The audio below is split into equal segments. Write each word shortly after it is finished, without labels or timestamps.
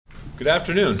Good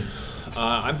afternoon.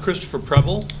 I'm Christopher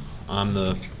Preble. I'm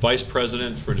the Vice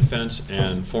President for Defense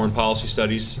and Foreign Policy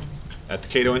Studies at the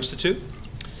Cato Institute.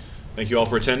 Thank you all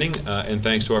for attending, and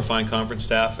thanks to our fine conference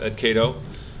staff at Cato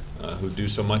who do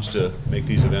so much to make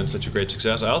these events such a great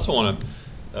success. I also want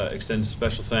to extend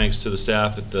special thanks to the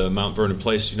staff at the Mount Vernon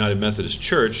Place United Methodist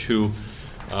Church who,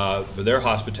 for their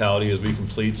hospitality as we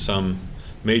complete some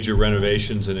major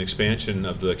renovations and expansion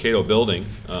of the Cato building.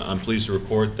 I'm pleased to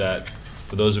report that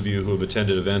for those of you who have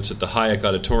attended events at the Hayek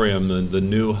Auditorium, the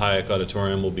new Hayek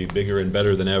Auditorium will be bigger and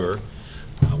better than ever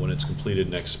when it's completed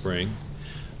next spring.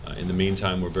 In the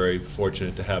meantime, we're very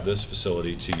fortunate to have this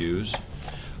facility to use.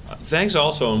 Thanks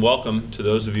also and welcome to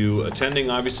those of you attending,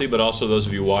 obviously, but also those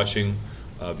of you watching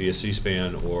via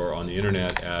C-SPAN or on the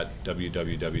internet at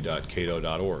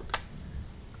www.cato.org.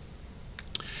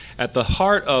 At the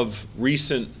heart of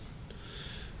recent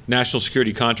national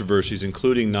security controversies,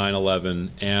 including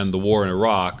 9/11 and the war in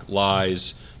Iraq,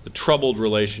 lies the troubled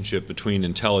relationship between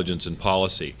intelligence and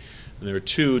policy. And there are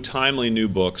two timely new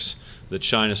books that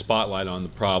shine a spotlight on the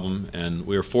problem, and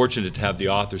we are fortunate to have the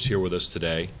authors here with us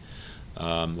today.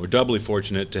 We're doubly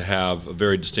fortunate to have a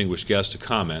very distinguished guest to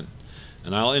comment,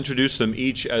 and I'll introduce them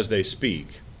each as they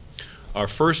speak. Our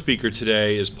first speaker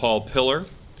today is Paul Pillar.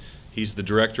 He's the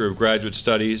Director of Graduate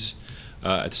Studies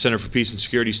at the Center for Peace and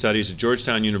Security Studies at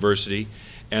Georgetown University,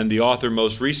 and the author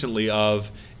most recently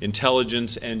of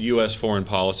Intelligence and U.S. Foreign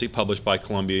Policy, published by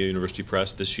Columbia University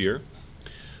Press this year.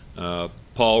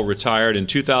 Paul retired in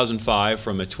 2005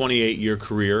 from a 28-year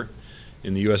career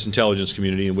in the U.S. intelligence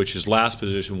community, in which his last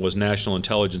position was National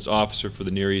Intelligence Officer for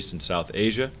the Near East and South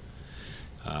Asia.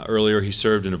 Earlier, he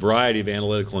served in a variety of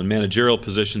analytical and managerial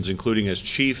positions, including as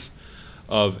Chief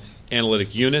of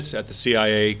Analytic Units at the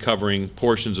CIA, covering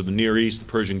portions of the Near East, the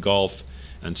Persian Gulf,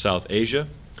 and South Asia.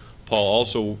 Paul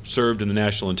also served in the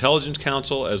National Intelligence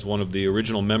Council as one of the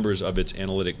original members of its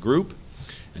analytic group,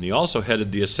 and he also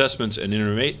headed the Assessments and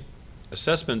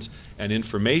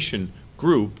Information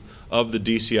Group of the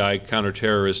DCI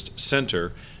Counterterrorist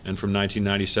Center, and from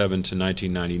 1997 to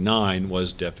 1999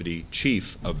 was Deputy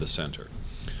Chief of the Center.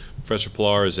 Professor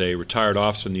Pillar is a retired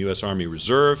officer in the U.S. Army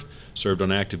Reserve, served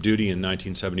on active duty in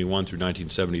 1971 through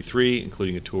 1973,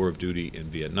 including a tour of duty in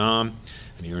Vietnam,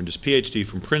 and he earned his Ph.D.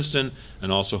 from Princeton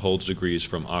and also holds degrees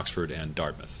from Oxford and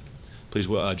Dartmouth. Please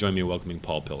join me in welcoming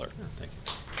Paul Pillar. Thank you.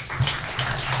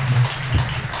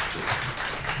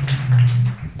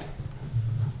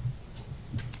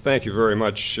 Thank you very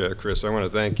much, Chris. I want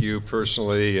to thank you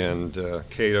personally and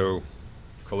Cato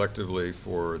collectively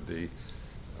for the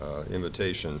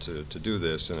invitation to do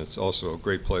this, and it's also a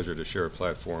great pleasure to share a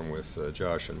platform with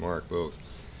Josh and Mark both.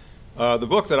 The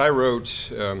book that I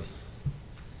wrote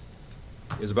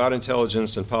is about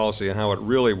intelligence and policy and how it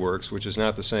really works, which is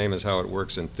not the same as how it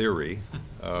works in theory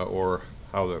or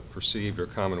how the perceived or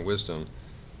common wisdom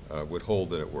would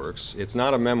hold that it works. It's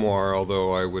not a memoir,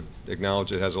 although I would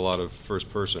acknowledge it has a lot of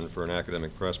first person for an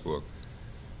academic press book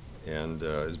and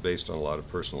is based on a lot of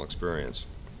personal experience.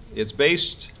 It's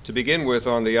based, to begin with,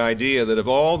 on the idea that of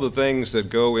all the things that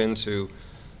go into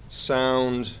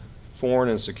sound foreign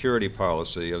and security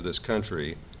policy of this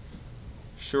country,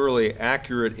 surely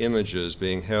accurate images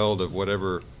being held of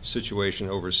whatever situation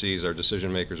overseas our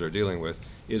decision makers are dealing with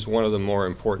is one of the more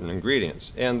important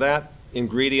ingredients. And that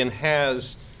ingredient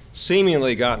has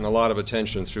seemingly gotten a lot of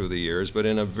attention through the years, but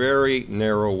in a very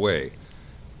narrow way.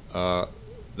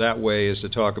 That way is to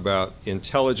talk about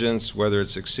intelligence, whether it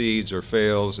succeeds or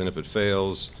fails, and if it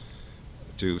fails,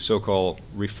 to so-called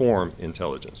reform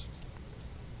intelligence.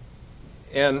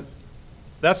 And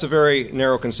that's a very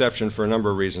narrow conception for a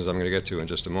number of reasons I'm going to get to in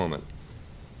just a moment.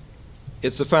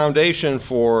 It's the foundation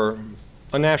for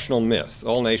a national myth.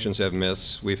 All nations have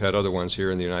myths. We've had other ones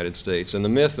here in the United States. And the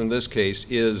myth in this case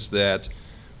is that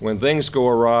when things go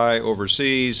awry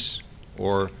overseas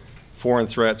or foreign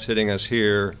threats hitting us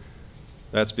here,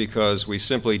 that's because we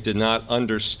simply did not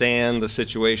understand the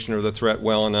situation or the threat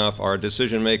well enough. Our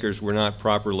decision makers were not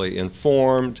properly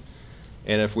informed.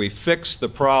 And if we fix the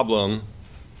problem,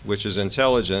 which is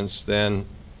intelligence, then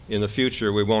in the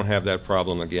future we won't have that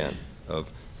problem again of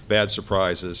bad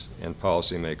surprises and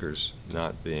policymakers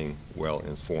not being well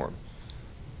informed.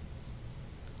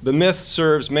 The myth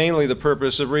serves mainly the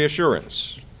purpose of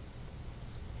reassurance.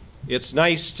 It's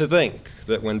nice to think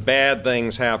that when bad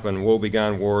things happen,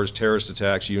 woebegone wars, terrorist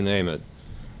attacks, you name it,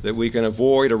 that we can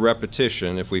avoid a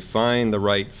repetition if we find the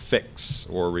right fix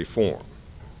or reform.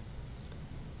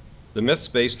 The myth's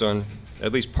based on,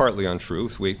 at least partly on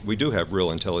truth. We do have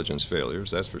real intelligence failures,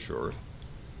 that's for sure.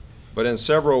 But in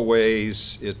several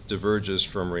ways, it diverges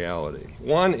from reality.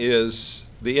 One is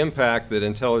the impact that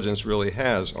intelligence really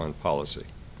has on policy.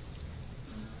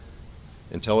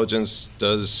 Intelligence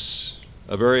does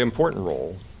a very important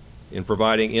role in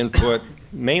providing input,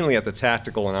 mainly at the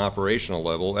tactical and operational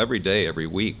level, every day, every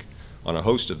week, on a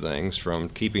host of things, from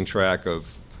keeping track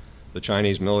of the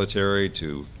Chinese military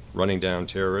to running down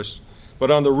terrorists. But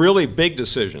on the really big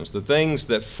decisions, the things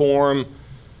that form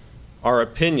our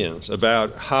opinions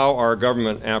about how our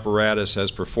government apparatus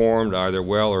has performed, either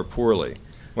well or poorly.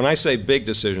 When I say big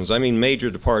decisions, I mean major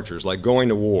departures, like going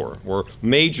to war, or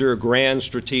major grand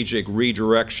strategic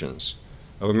redirections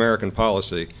of American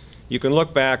policy. You can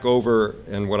look back over,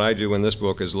 and what I do in this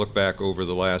book is look back over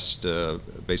the last,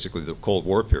 basically the Cold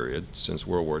War period, since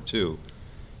World War II,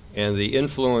 and the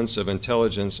influence of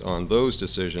intelligence on those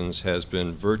decisions has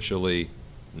been virtually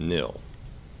nil.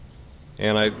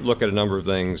 And I look at a number of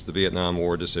things, the Vietnam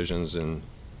War decisions in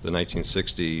the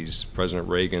 1960s, President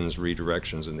Reagan's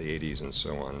redirections in the 80s, and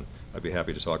so on. I'd be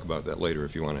happy to talk about that later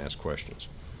if you want to ask questions.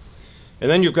 And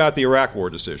then you've got the Iraq War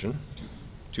decision,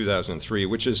 2003,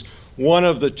 which is one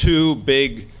of the two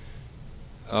big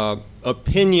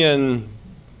opinion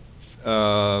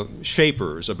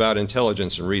shapers about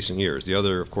intelligence in recent years, the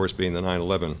other, of course, being the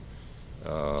 9/11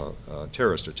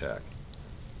 terrorist attack.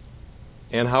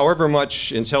 And however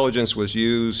much intelligence was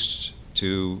used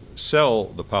to sell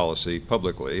the policy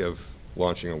publicly of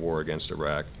launching a war against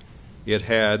Iraq, it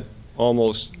had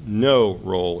almost no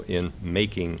role in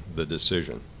making the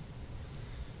decision.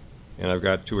 And I've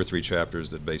got 2 or 3 chapters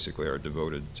that basically are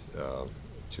devoted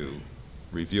to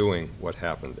reviewing what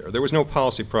happened there. There was no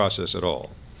policy process at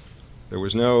all. There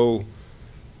was no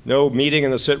meeting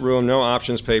in the sit room, no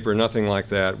options paper, nothing like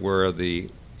that, where the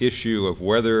issue of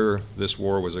whether this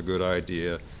war was a good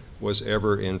idea was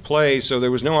ever in play. So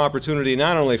there was no opportunity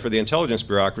not only for the intelligence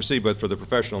bureaucracy, but for the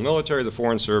professional military, the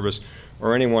Foreign Service,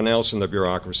 or anyone else in the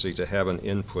bureaucracy to have an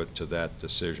input to that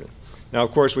decision. Now,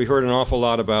 of course, we heard an awful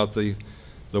lot about the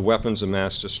weapons of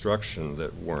mass destruction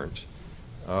that weren't.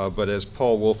 But as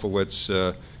Paul Wolfowitz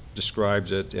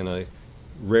describes it in a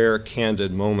rare,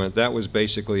 candid moment, that was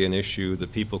basically an issue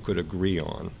that people could agree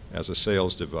on as a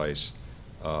sales device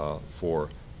for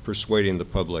persuading the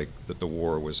public that the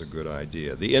war was a good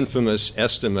idea. The infamous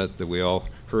estimate that we all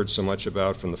heard so much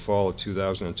about from the fall of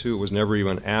 2002 was never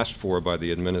even asked for by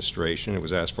the administration. It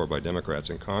was asked for by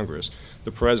Democrats in Congress.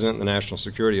 The President and the National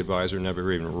Security Advisor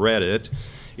never even read it.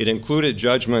 It included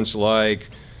judgments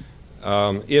like,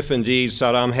 if indeed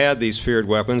Saddam had these feared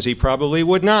weapons, he probably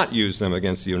would not use them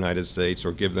against the United States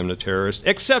or give them to terrorists,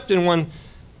 except in one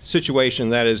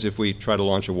situation, that is, if we try to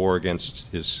launch a war against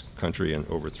his country and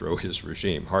overthrow his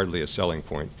regime. Hardly a selling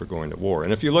point for going to war.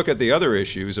 And if you look at the other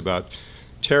issues about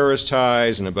terrorist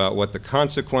ties and about what the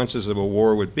consequences of a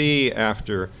war would be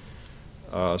after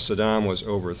Saddam was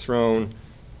overthrown,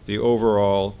 the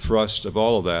overall thrust of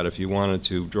all of that, if you wanted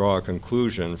to draw a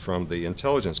conclusion from the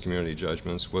intelligence community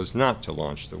judgments, was not to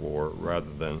launch the war rather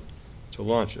than to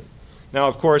launch it. Now,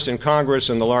 of course, in Congress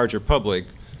and the larger public,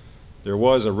 there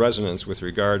was a resonance with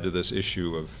regard to this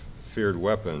issue of feared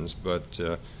weapons, but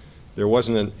there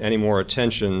wasn't any more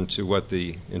attention to what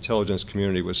the intelligence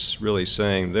community was really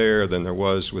saying there than there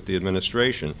was with the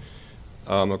administration.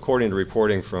 According to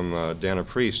reporting from Dana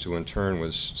Priest, who in turn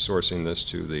was sourcing this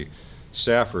to the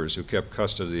staffers who kept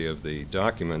custody of the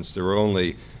documents, there were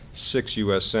only 6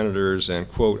 U.S. senators and,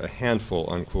 quote, a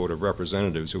handful, unquote, of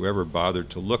representatives who ever bothered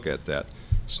to look at that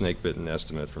snake-bitten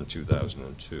estimate from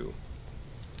 2002.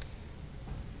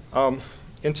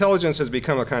 Intelligence has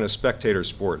become a kind of spectator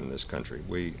sport in this country.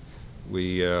 We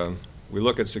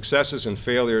look at successes and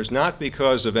failures not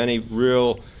because of any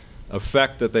real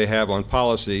effect that they have on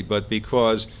policy, but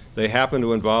because they happen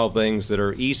to involve things that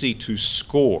are easy to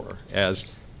score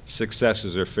as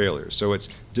successes or failures. So it's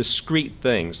discrete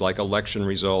things like election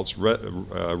results,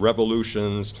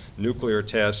 revolutions, nuclear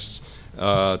tests,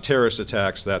 terrorist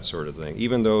attacks, that sort of thing.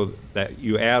 Even though that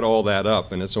you add all that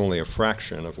up and it's only a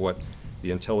fraction of what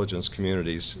the intelligence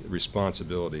community's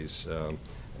responsibilities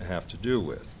have to do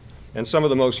with. And some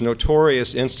of the most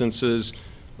notorious instances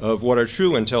of what are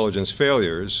true intelligence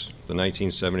failures, the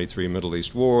 1973 Middle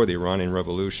East War, the Iranian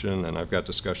Revolution, and I've got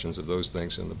discussions of those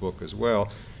things in the book as well,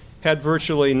 had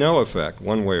virtually no effect,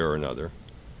 one way or another,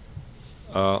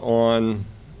 on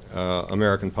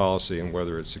American policy and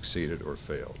whether it succeeded or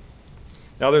failed.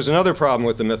 Now, there's another problem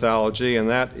with the mythology, and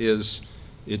that is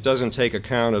it doesn't take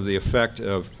account of the effect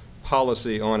of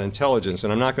policy on intelligence,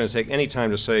 and I'm not going to take any time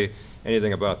to say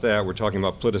anything about that. We're talking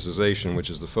about politicization,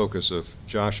 which is the focus of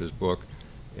Josh's book,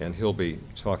 and he'll be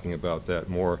talking about that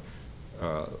more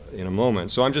in a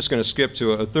moment. So I'm just going to skip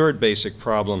to a third basic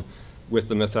problem with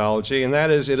the mythology, and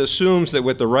that is it assumes that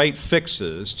with the right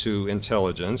fixes to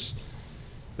intelligence,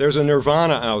 there's a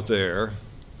nirvana out there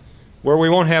where we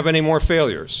won't have any more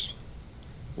failures.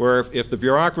 where if the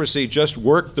bureaucracy just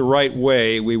worked the right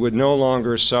way, we would no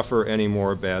longer suffer any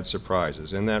more bad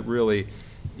surprises. And that really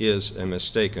is a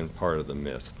mistaken part of the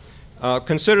myth.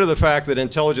 Consider the fact that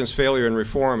intelligence failure and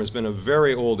reform has been a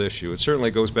very old issue. It certainly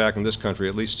goes back in this country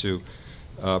at least to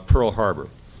Pearl Harbor.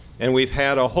 And we've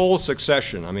had a whole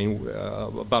succession, I mean,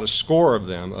 about a score of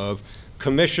them, of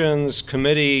commissions,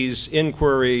 committees,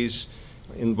 inquiries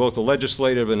in both the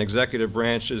legislative and executive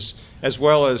branches, as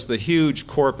well as the huge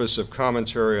corpus of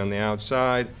commentary on the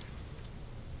outside.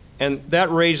 And that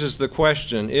raises the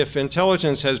question, if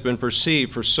intelligence has been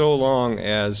perceived for so long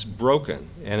as broken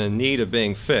and in need of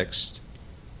being fixed,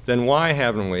 then why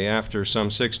haven't we, after some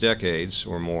 6 decades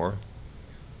or more,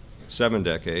 7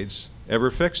 decades, ever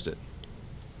fixed it?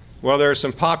 Well, there are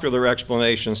some popular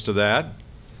explanations to that.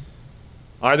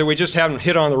 Either we just haven't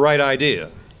hit on the right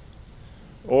idea,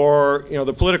 or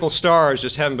the political stars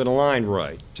just haven't been aligned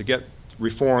right to get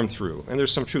reform through, and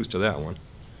there's some truth to that one.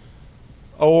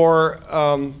 Or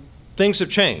things have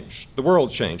changed. The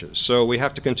world changes, so we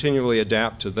have to continually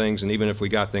adapt to things, and even if we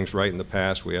got things right in the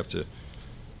past, we have to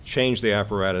change the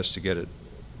apparatus to get it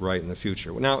right in the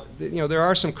future. Now, there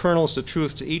are some kernels of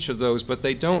truth to each of those, but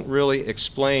they don't really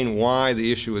explain why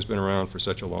the issue has been around for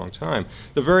such a long time.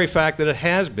 The very fact that it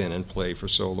has been in play for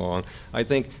so long, I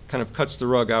think, kind of cuts the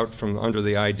rug out from under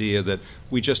the idea that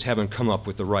we just haven't come up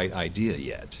with the right idea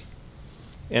yet.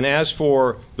 And as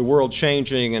for the world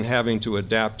changing and having to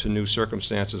adapt to new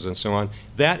circumstances and so on,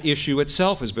 that issue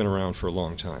itself has been around for a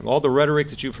long time. All the rhetoric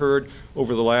that you've heard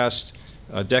over the last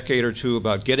decade or two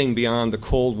about getting beyond the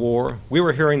Cold War, we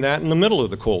were hearing that in the middle of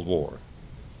the Cold War.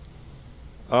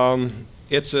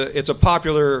 It's a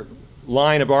popular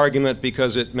line of argument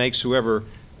because it makes whoever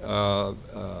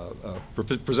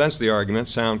presents the argument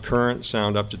sound current,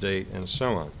 sound up to date, and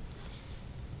so on.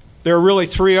 There are really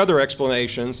 3 other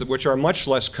explanations which are much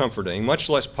less comforting, much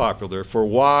less popular for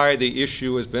why the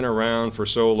issue has been around for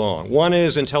so long. One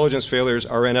is intelligence failures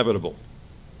are inevitable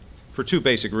for 2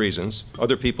 basic reasons.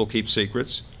 Other people keep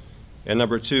secrets. And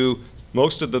number 2,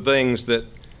 most of the things that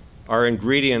are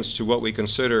ingredients to what we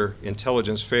consider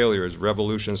intelligence failures,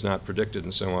 revolutions not predicted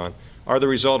and so on, are the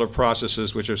result of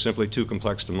processes which are simply too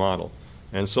complex to model.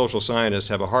 And social scientists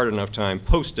have a hard enough time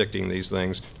post-dicting these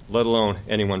things, let alone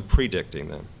anyone predicting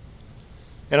them.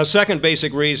 And a second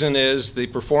basic reason is the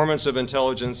performance of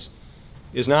intelligence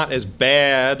is not as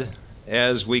bad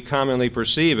as we commonly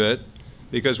perceive it,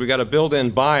 because we got a built-in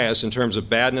bias in terms of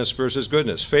badness versus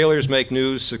goodness. Failures make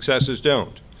news, successes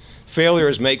don't.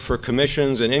 Failures make for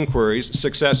commissions and inquiries,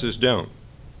 successes don't.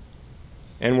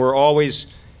 And we're always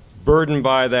burdened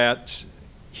by that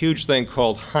huge thing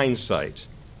called hindsight,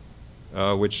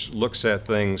 which looks at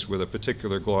things with a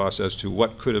particular gloss as to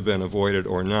what could have been avoided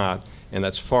or not, and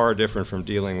that's far different from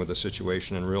dealing with the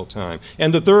situation in real time.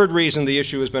 And the third reason the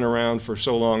issue has been around for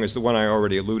so long is the one I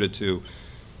already alluded to.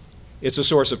 It's a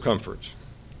source of comfort.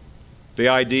 The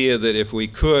idea that if we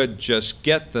could just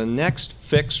get the next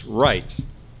fix right,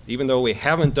 even though we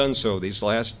haven't done so these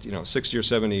last 60 or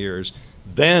 70 years,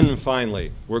 then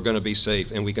finally we're going to be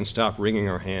safe and we can stop wringing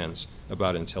our hands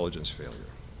about intelligence failure.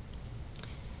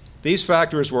 These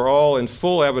factors were all in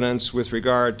full evidence with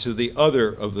regard to the other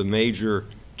of the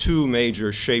 2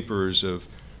 major shapers of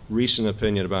recent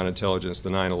opinion about intelligence, the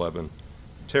 9/11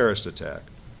 terrorist attack.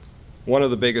 One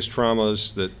of the biggest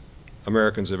traumas that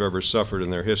Americans have ever suffered in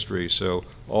their history, so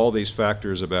all these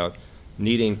factors about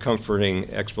needing comforting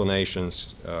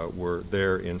explanations were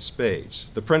there in spades.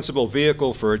 The principal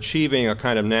vehicle for achieving a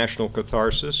kind of national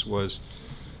catharsis was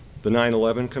the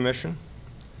 9/11 Commission.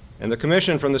 And the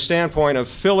Commission, from the standpoint of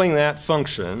filling that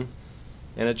function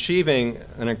and achieving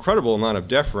an incredible amount of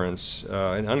deference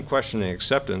and unquestioning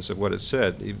acceptance of what it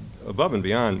said, above and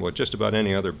beyond what just about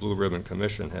any other Blue Ribbon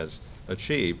Commission has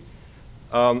achieved,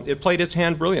 it played its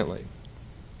hand brilliantly.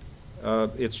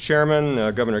 Its chairman,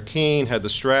 Governor Keene, had the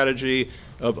strategy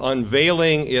of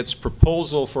unveiling its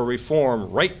proposal for reform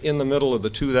right in the middle of the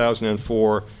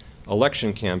 2004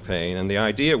 election campaign. And the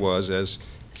idea was, as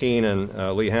Keene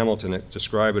and Lee Hamilton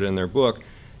describe it in their book,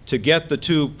 to get the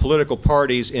 2 political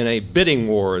parties in a bidding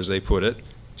war, as they put it,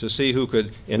 to see who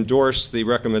could endorse the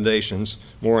recommendations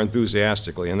more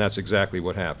enthusiastically. And that's exactly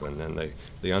what happened. And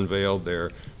they unveiled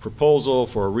their proposal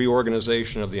for a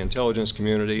reorganization of the intelligence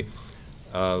community.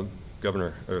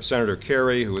 Senator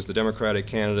Kerry, who was the Democratic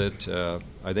candidate,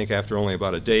 I think after only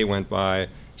about a day went by,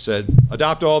 said,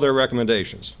 adopt all their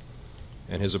recommendations.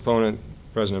 And his opponent,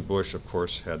 President Bush, of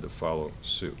course, had to follow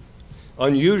suit.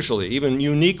 Unusually, even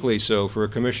uniquely so for a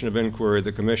commission of inquiry,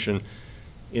 the commission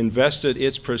invested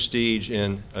its prestige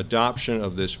in adoption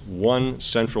of this one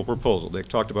central proposal. They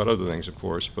talked about other things, of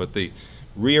course, but the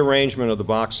rearrangement of the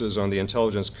boxes on the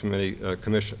Intelligence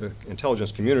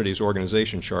Community's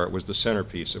organization chart was the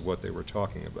centerpiece of what they were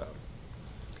talking about.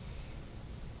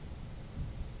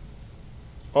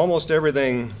 Almost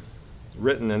everything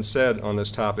written and said on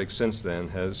this topic since then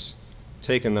has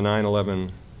taken the 9/11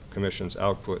 Commission's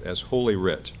output as holy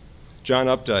writ. John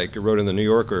Updike, who wrote in the New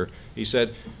Yorker, he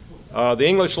said, the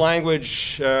English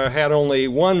language had only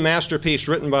one masterpiece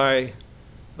written by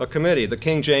a committee, the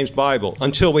King James Bible,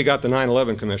 until we got the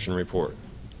 9/11 Commission report.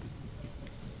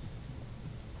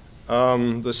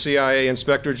 The CIA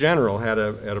Inspector General had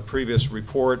a previous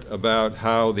report about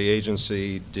how the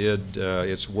agency did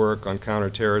its work on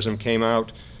counterterrorism, came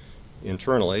out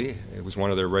internally. It was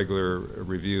one of their regular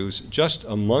reviews just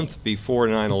a month before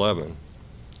 9/11.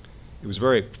 It was a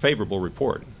very favorable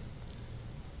report.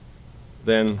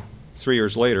 Then 3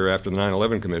 years later, after the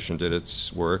 9/11 Commission did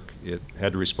its work, it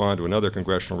had to respond to another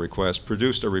congressional request,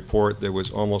 produced a report that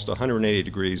was almost 180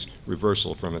 degrees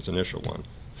reversal from its initial one,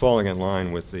 falling in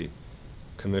line with the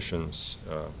Commission's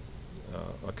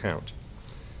account.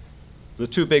 The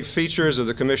two big features of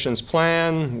the Commission's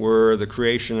plan were the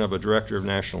creation of a Director of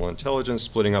National Intelligence,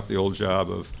 splitting up the old job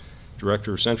of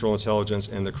Director of Central Intelligence,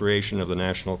 and the creation of the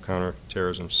National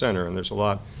Counterterrorism Center. And there's a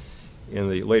lot in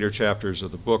the later chapters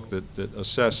of the book that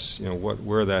assess,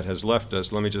 where that has left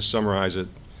us. Let me just summarize it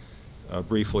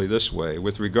briefly this way.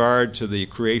 With regard to the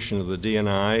creation of the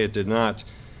DNI, it did not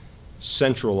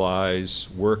centralize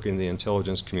work in the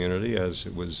intelligence community as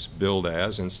it was billed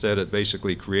as. Instead, it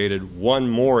basically created one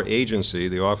more agency,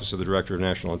 the Office of the Director of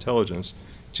National Intelligence,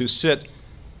 to sit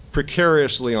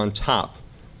precariously on top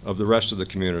of the rest of the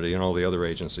community and all the other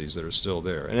agencies that are still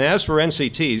there. And as for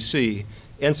NCTC,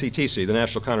 the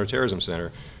National Counterterrorism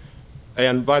Center,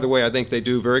 and by the way, I think they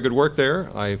do very good work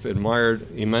there. I've admired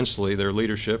immensely their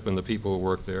leadership and the people who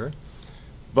work there.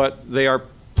 But they are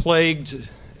plagued,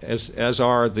 as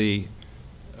are the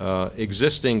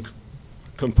existing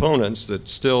components that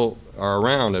still are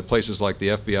around at places like the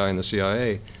FBI and the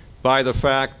CIA, by the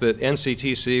fact that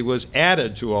NCTC was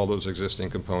added to all those existing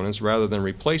components rather than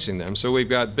replacing them. So we've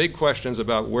got big questions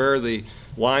about where the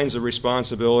lines of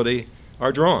responsibility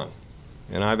are drawn.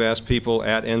 And I've asked people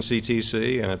at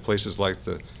NCTC and at places like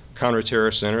the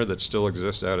Counterterrorist Center that still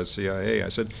exists out at CIA, I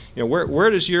said, where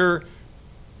does your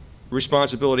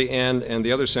responsibility end and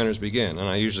the other centers begin? And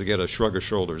I usually get a shrug of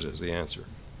shoulders as the answer.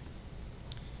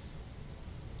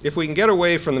 If we can get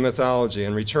away from the mythology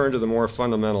and return to the more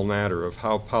fundamental matter of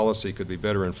how policy could be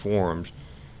better informed,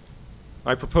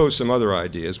 I propose some other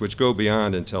ideas which go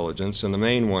beyond intelligence, and the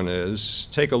main one is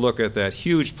take a look at that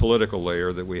huge political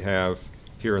layer that we have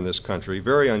here in this country,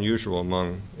 very unusual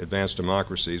among advanced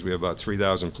democracies. We have about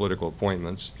 3,000 political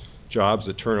appointments, jobs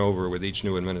that turn over with each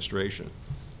new administration.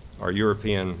 Our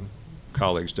European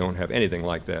colleagues don't have anything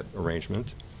like that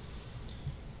arrangement.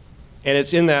 And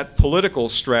it's in that political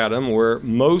stratum where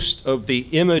most of the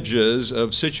images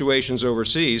of situations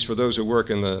overseas, for those who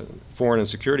work in the foreign and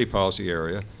security policy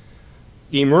area,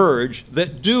 emerge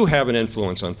that do have an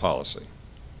influence on policy,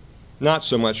 not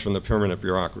so much from the permanent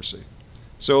bureaucracy.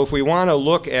 So if we want to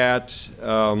look at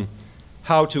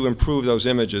how to improve those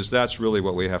images, that's really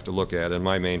what we have to look at. And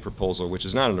my main proposal, which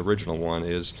is not an original one,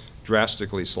 is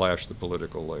drastically slash the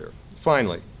political layer.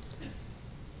 Finally,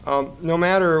 no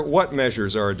matter what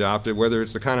measures are adopted, whether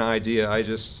it's the kind of idea I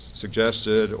just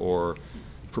suggested or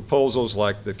proposals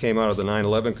like that came out of the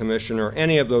 9/11 Commission or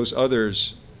any of those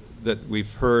others that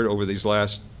we've heard over these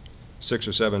last 6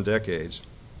 or 7 decades,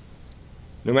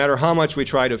 no matter how much we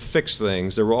try to fix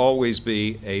things, there will always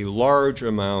be a large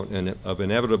amount of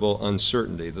inevitable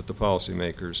uncertainty that the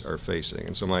policymakers are facing.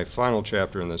 And so my final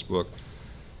chapter in this book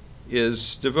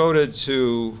is devoted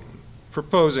to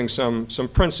proposing some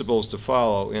principles to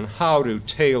follow in how to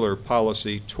tailor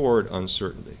policy toward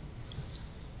uncertainty.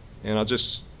 And I'll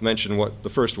just mention what the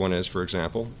first one is, for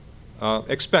example.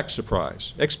 Expect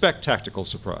surprise. Expect tactical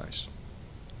surprise.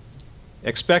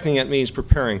 Expecting it means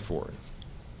preparing for it.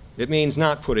 It means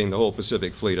not putting the whole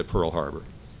Pacific Fleet at Pearl Harbor,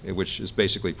 which is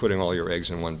basically putting all your eggs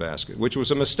in one basket, which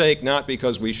was a mistake not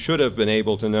because we should have been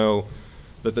able to know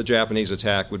that the Japanese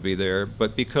attack would be there,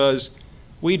 but because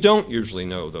we don't usually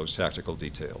know those tactical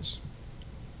details.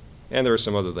 And there are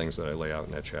some other things that I lay out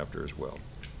in that chapter as well.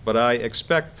 But I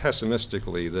expect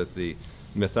pessimistically that the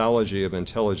mythology of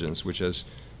intelligence, which has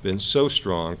been so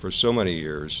strong for so many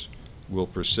years, will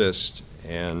persist,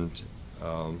 and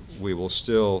we will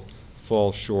still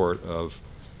fall short of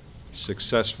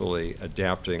successfully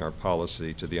adapting our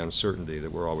policy to the uncertainty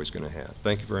that we're always going to have.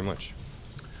 Thank you very much.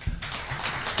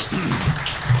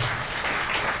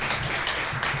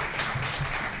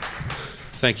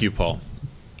 Thank you, Paul.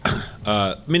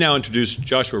 Let me now introduce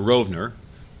Joshua Rovner,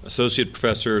 Associate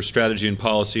Professor of Strategy and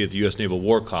Policy at the U.S. Naval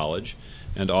War College,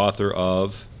 and author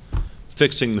of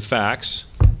Fixing the Facts,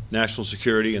 National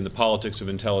Security and the Politics of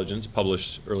Intelligence,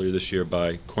 published earlier this year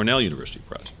by Cornell University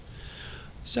Press.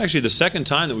 It's actually the second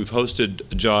time that we've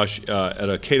hosted Josh at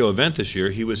a Cato event this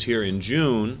year. He was here in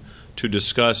June to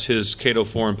discuss his Cato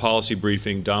Foreign Policy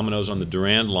briefing, Dominoes on the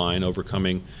Durand Line,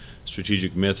 Overcoming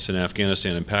Strategic Myths in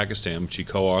Afghanistan and Pakistan, which he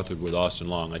co-authored with Austin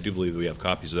Long. I do believe that we have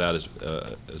copies of that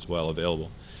as well available.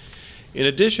 In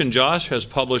addition, Josh has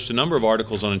published a number of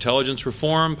articles on intelligence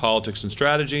reform, politics and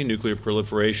strategy, nuclear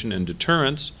proliferation and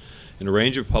deterrence in a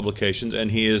range of publications,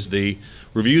 and he is the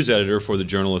reviews editor for the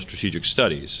Journal of Strategic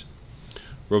Studies.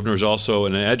 Rovner is also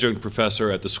an adjunct professor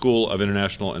at the School of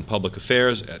International and Public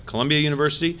Affairs at Columbia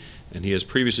University, and he has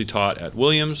previously taught at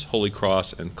Williams, Holy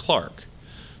Cross, and Clark.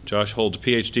 Josh holds a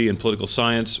PhD in political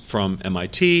science from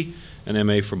MIT, an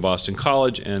MA from Boston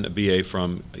College, and a BA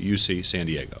from UC San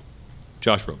Diego.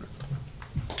 Josh Rovner.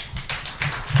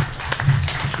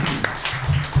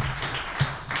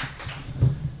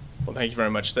 Well, thank you very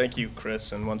much. Thank you,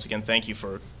 Chris, and once again, thank you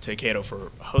to Cato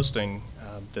for hosting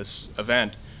this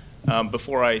event.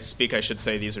 Before I speak, I should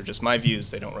say these are just my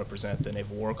views. They don't represent the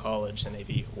Naval War College, the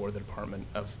Navy, or the Department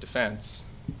of Defense.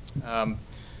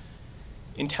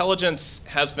 Intelligence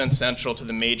has been central to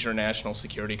the major national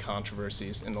security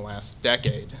controversies in the last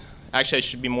decade. Actually, I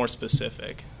should be more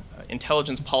specific.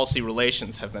 Intelligence policy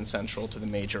relations have been central to the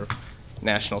major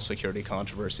national security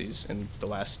controversies in the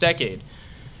last decade.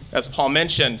 As Paul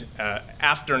mentioned,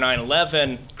 after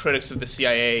 9/11, critics of the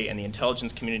CIA and the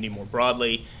intelligence community more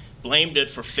broadly blamed it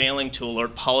for failing to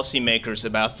alert policymakers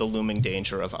about the looming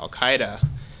danger of al-Qaeda.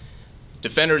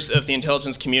 Defenders of the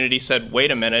intelligence community said,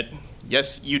 wait a minute,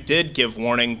 yes, you did give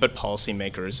warning, but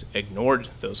policymakers ignored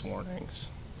those warnings.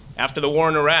 After the war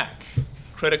in Iraq,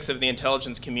 critics of the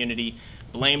intelligence community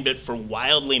blamed it for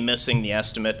wildly missing the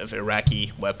estimate of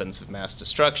Iraqi weapons of mass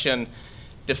destruction.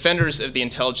 Defenders of the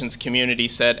intelligence community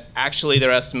said, actually,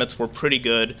 their estimates were pretty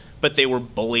good, but they were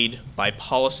bullied by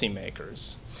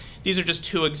policymakers. These are just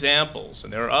two examples,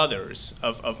 and there are others,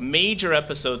 of major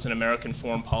episodes in American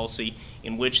foreign policy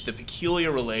in which the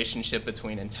peculiar relationship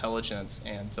between intelligence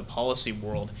and the policy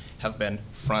world have been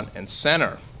front and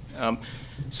center.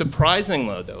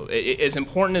 Surprisingly, though, as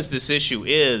important as this issue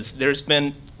is, there's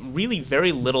been really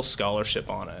very little scholarship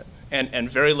on it,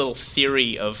 and very little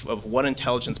theory of what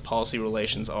intelligence policy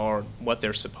relations are, what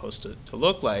they're supposed to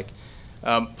look like.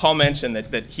 Paul mentioned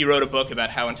that he wrote a book about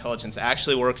how intelligence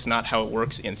actually works, not how it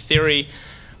works in theory.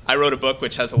 I wrote a book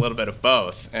which has a little bit of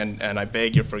both, and I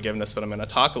beg your forgiveness, but I'm going to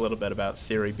talk a little bit about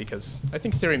theory because I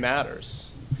think theory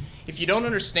matters. If you don't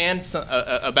understand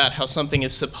about how something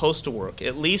is supposed to work,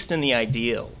 at least in the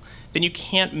ideal, then you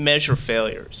can't measure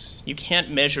failures. You can't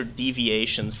measure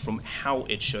deviations from how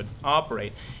it should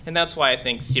operate, and that's why I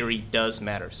think theory does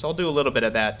matter. So I'll do a little bit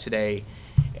of that today,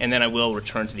 and then I will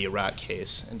return to the Iraq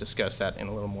case and discuss that in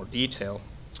a little more detail.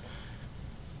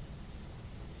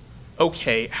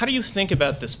 Okay, how do you think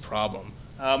about this problem?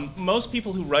 Most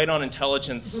people who write on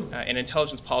intelligence and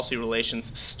intelligence policy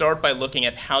relations start by looking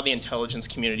at how the intelligence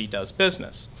community does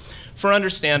business. For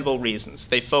understandable reasons.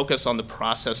 They focus on the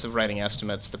process of writing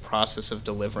estimates, the process of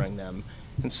delivering them,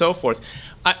 and so forth.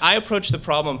 I approach the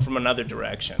problem from another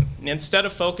direction. Instead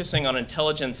of focusing on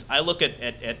intelligence, I look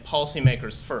at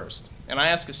policymakers first, and I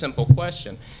ask a simple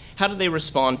question. How do they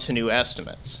respond to new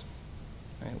estimates?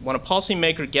 When a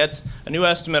policymaker gets a new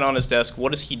estimate on his desk,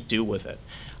 what does he do with it?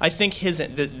 I think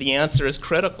the answer is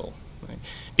critical, right?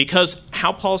 Because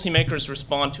how policymakers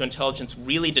respond to intelligence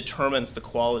really determines the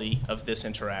quality of this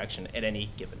interaction at any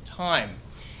given time.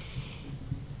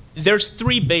 There's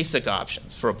three basic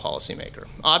options for a policymaker.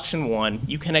 Option one,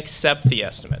 you can accept the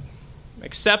estimate.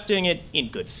 Accepting it in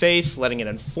good faith, letting it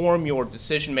inform your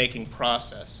decision-making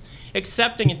process.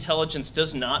 Accepting intelligence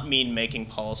does not mean making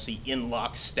policy in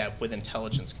lockstep with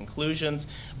intelligence conclusions,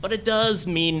 but it does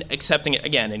mean accepting it,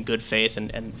 again, in good faith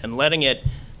and letting it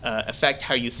affect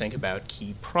how you think about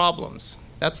key problems.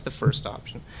 That's the first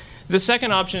option. The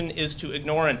second option is to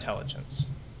ignore intelligence,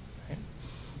 right?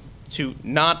 To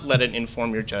not let it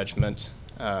inform your judgment,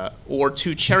 or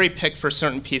to cherry pick for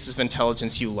certain pieces of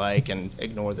intelligence you like and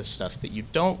ignore the stuff that you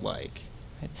don't like.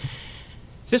 Right?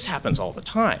 This happens all the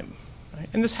time.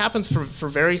 And this happens for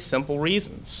very simple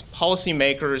reasons.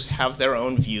 Policymakers have their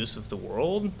own views of the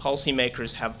world.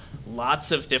 Policymakers have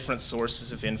lots of different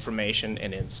sources of information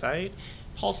and insight.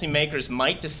 Policymakers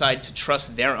might decide to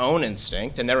trust their own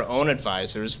instinct and their own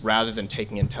advisors rather than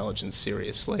taking intelligence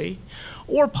seriously.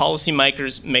 Or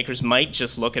policymakers might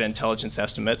just look at intelligence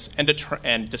estimates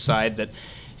and decide that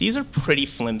these are pretty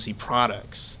flimsy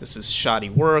products. This is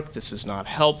shoddy work, this is not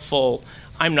helpful,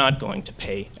 I'm not going to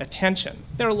pay attention.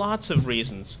 There are lots of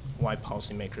reasons why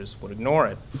policymakers would ignore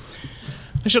it.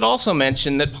 I should also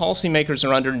mention that policymakers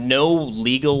are under no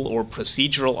legal or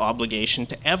procedural obligation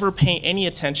to ever pay any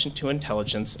attention to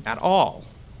intelligence at all.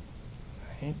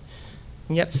 Right?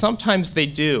 And yet sometimes they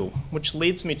do, which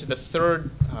leads me to the third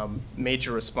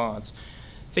major response.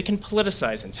 They can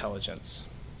politicize intelligence.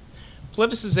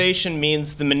 Politicization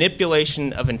means the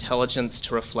manipulation of intelligence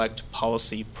to reflect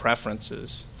policy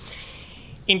preferences.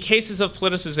 In cases of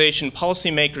politicization,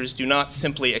 policymakers do not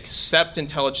simply accept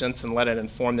intelligence and let it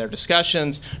inform their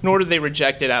discussions, nor do they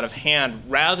reject it out of hand.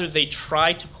 Rather, they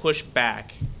try to push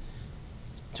back,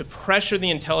 to pressure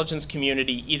the intelligence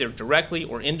community, either directly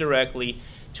or indirectly,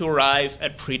 to arrive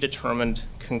at predetermined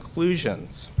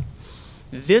conclusions.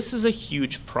 This is a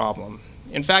huge problem.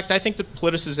 In fact, I think that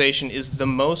politicization is the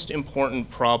most important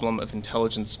problem of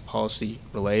intelligence policy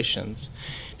relations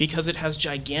because it has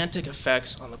gigantic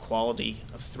effects on the quality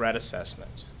of threat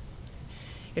assessment.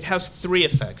 It has three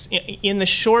effects. In the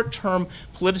short term,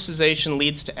 politicization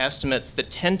leads to estimates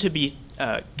that tend to be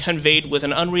conveyed with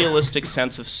an unrealistic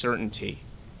sense of certainty.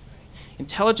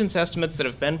 Intelligence estimates that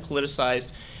have been politicized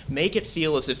make it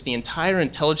feel as if the entire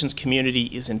intelligence community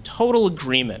is in total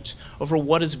agreement over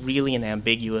what is really an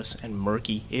ambiguous and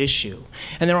murky issue.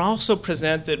 And they're also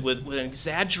presented with an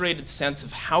exaggerated sense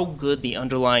of how good the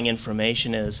underlying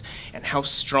information is and how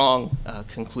strong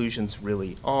conclusions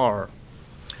really are.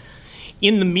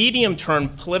 In the medium term,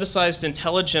 politicized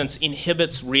intelligence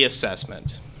inhibits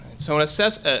reassessment. So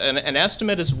an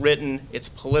estimate is written, it's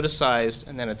politicized,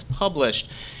 and then it's published.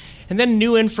 And then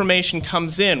new information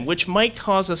comes in, which might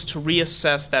cause us to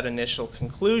reassess that initial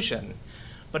conclusion.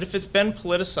 But if it's been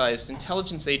politicized,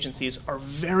 intelligence agencies are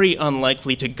very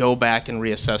unlikely to go back and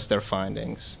reassess their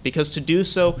findings, because to do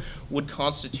so would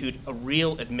constitute a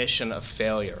real admission of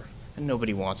failure, and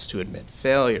nobody wants to admit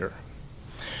failure.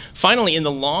 Finally, in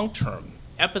the long term,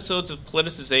 episodes of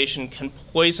politicization can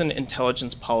poison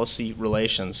intelligence policy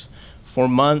relations for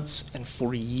months and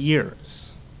for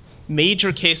years.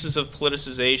 Major cases of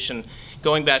politicization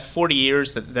going back 40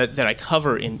 years that I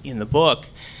cover in the book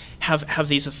have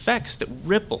these effects that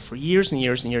ripple for years and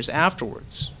years and years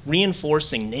afterwards,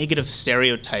 reinforcing negative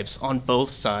stereotypes on both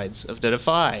sides of the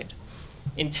divide.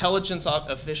 Intelligence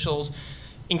officials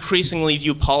increasingly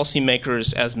view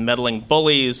policymakers as meddling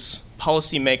bullies.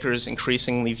 Policymakers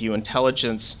increasingly view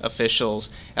intelligence officials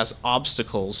as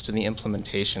obstacles to the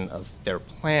implementation of their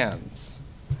plans.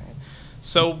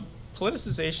 So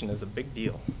politicization is a big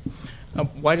deal.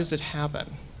 Why does it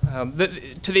happen?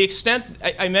 To the extent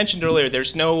I mentioned earlier,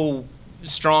 there's no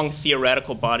strong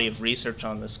theoretical body of research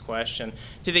on this question.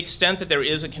 To the extent that there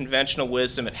is a conventional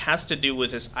wisdom, it has to do with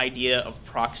this idea of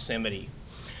proximity.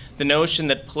 The notion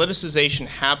that politicization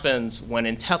happens when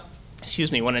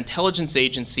intelligence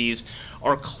agencies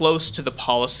are close to the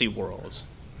policy world.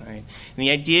 Right? And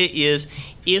the idea is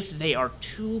if they are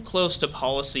too close to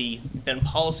policy, then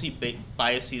policy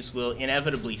biases will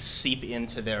inevitably seep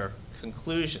into their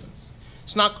conclusions.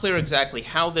 It's not clear exactly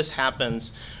how this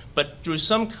happens, but through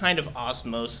some kind of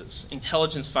osmosis,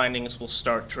 intelligence findings will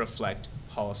start to reflect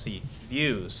policy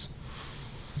views.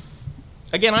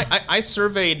 Again, I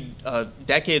surveyed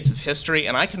decades of history,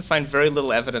 and I can find very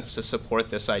little evidence to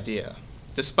support this idea,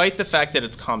 despite the fact that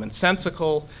it's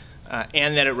commonsensical,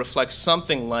 and that it reflects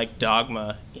something like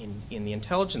dogma in the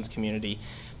intelligence community.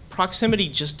 Proximity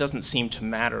just doesn't seem to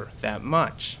matter that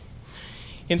much.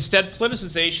 Instead,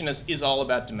 politicization is all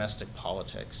about domestic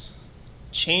politics.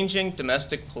 Changing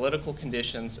domestic political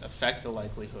conditions affect the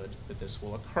likelihood that this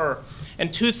will occur.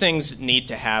 And two things need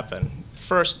to happen.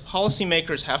 First,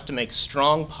 policymakers have to make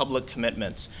strong public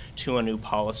commitments to a new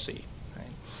policy.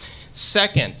 Right?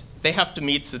 Second, they have to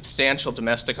meet substantial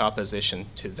domestic opposition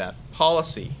to that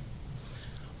policy.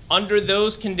 Under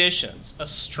those conditions, a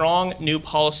strong new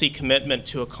policy commitment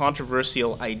to a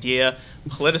controversial idea,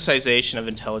 politicization of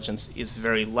intelligence, is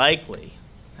very likely.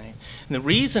 Right? And the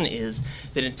reason is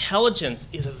that intelligence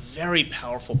is a very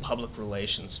powerful public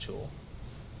relations tool.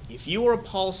 If you are a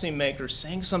policymaker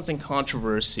saying something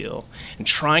controversial and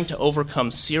trying to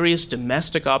overcome serious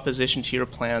domestic opposition to your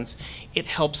plans, it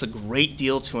helps a great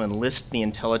deal to enlist the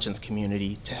intelligence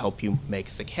community to help you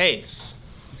make the case.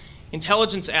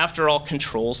 Intelligence, after all,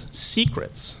 controls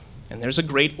secrets, and there's a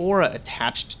great aura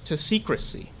attached to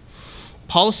secrecy.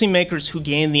 Policymakers who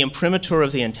gain the imprimatur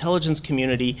of the intelligence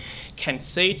community can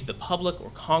say to the public or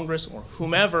Congress or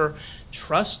whomever,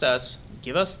 trust us,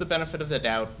 give us the benefit of the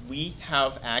doubt, we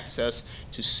have access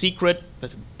to secret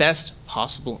but the best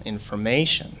possible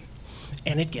information.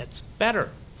 And it gets better.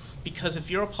 because if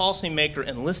you're a policymaker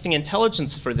enlisting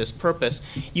intelligence for this purpose,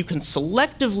 you can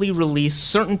selectively release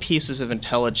certain pieces of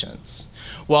intelligence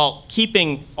while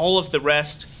keeping all of the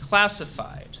rest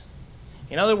classified.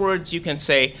 In other words, you can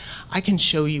say, I can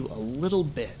show you a little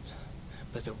bit,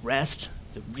 but the rest,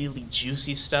 the really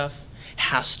juicy stuff,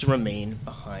 has to remain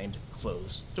behind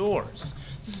closed doors.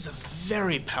 This is a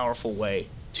very powerful way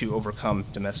to overcome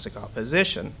domestic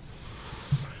opposition.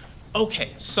 Okay,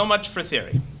 so much for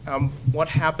theory. What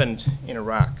happened in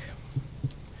Iraq?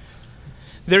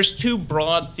 There's two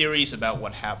broad theories about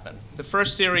what happened. The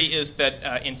first theory is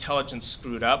that intelligence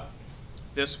screwed up.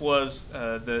 This was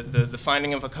the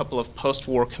finding of a couple of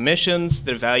post-war commissions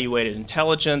that evaluated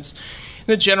intelligence.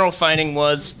 The general finding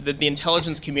was that the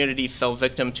intelligence community fell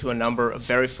victim to a number of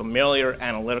very familiar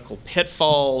analytical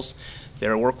pitfalls.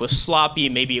 Their work was sloppy,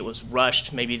 maybe it was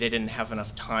rushed, maybe they didn't have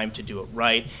enough time to do it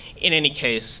right. In any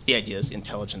case, the idea is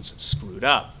intelligence screwed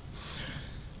up.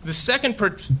 The second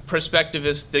perspective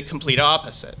is the complete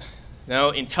opposite. Now,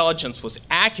 intelligence was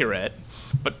accurate,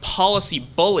 but policy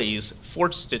bullies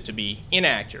forced it to be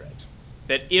inaccurate.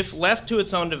 That if left to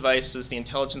its own devices, the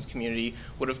intelligence community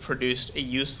would have produced a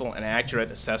useful and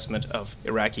accurate assessment of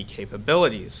Iraqi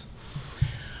capabilities.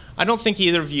 I don't think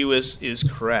either view is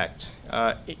correct.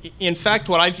 In fact,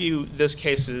 what I view this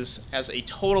case is as a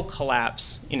total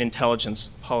collapse in intelligence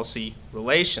policy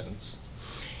relations.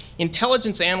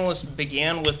 Intelligence analysts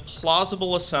began with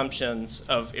plausible assumptions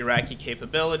of Iraqi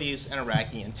capabilities and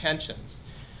Iraqi intentions,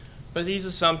 but these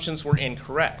assumptions were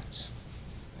incorrect.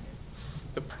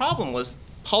 The problem was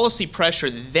policy pressure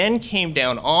then came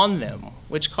down on them,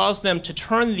 which caused them to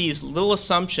turn these little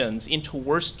assumptions into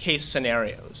worst-case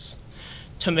scenarios,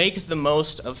 to make the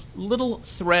most of little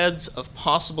threads of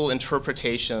possible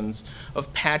interpretations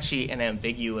of patchy and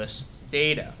ambiguous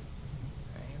data.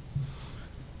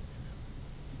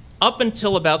 Up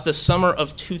until about the summer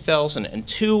of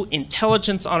 2002,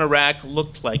 intelligence on Iraq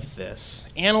looked like this.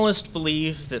 Analysts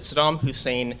believed that Saddam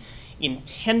Hussein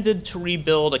intended to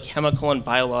rebuild a chemical and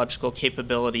biological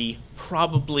capability,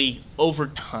 probably over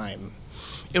time.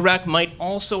 Iraq might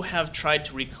also have tried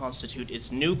to reconstitute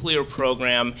its nuclear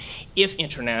program if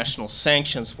international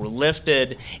sanctions were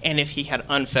lifted and if he had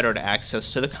unfettered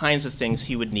access to the kinds of things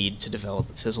he would need to develop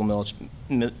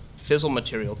fissile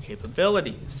material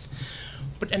capabilities.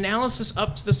 But analysis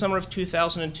up to the summer of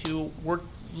 2002 were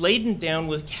laden down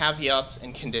with caveats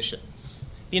and conditions.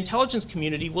 The intelligence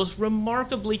community was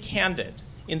remarkably candid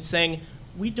in saying,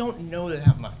 we don't know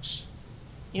that much.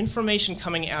 Information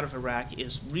coming out of Iraq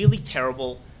is really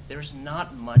terrible. There's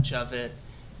not much of it.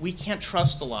 We can't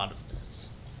trust a lot of this.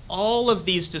 All of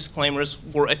these disclaimers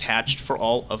were attached for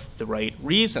all of the right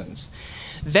reasons.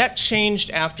 That changed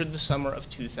after the summer of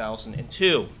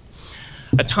 2002,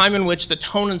 a time in which the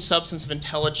tone and substance of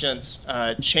intelligence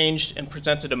changed and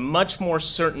presented a much more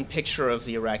certain picture of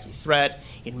the Iraqi threat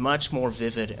in much more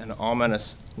vivid and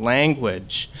ominous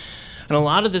language. And a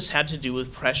lot of this had to do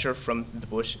with pressure from the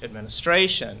Bush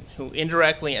administration, who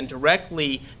indirectly and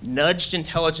directly nudged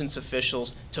intelligence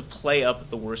officials to play up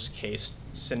the worst case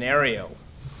scenario.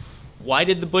 Why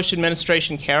did the Bush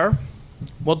administration care?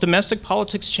 Well, domestic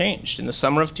politics changed in the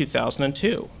summer of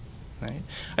 2002. Right?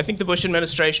 I think the Bush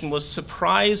administration was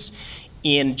surprised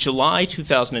in July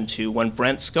 2002 when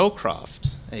Brent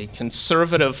Scowcroft, a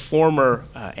conservative former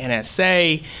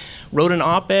NSA, wrote an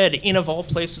op-ed in, of all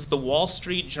places, the Wall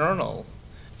Street Journal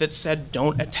that said,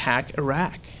 don't attack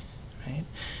Iraq. Right?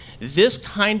 This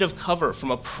kind of cover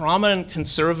from a prominent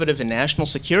conservative in national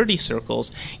security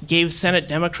circles gave Senate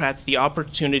Democrats the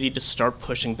opportunity to start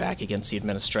pushing back against the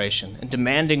administration and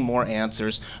demanding more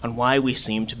answers on why we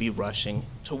seem to be rushing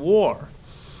to war.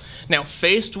 Now,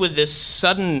 faced with this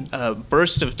sudden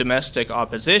burst of domestic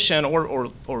opposition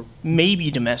or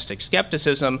maybe domestic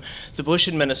skepticism, the Bush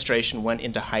administration went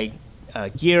into high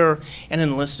gear and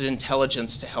enlisted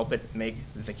intelligence to help it make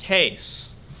the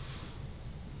case.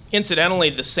 Incidentally,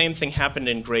 the same thing happened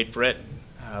in Great Britain,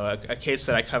 a case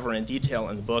that I cover in detail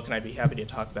in the book, and I'd be happy to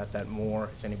talk about that more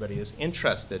if anybody is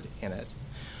interested in it.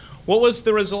 What was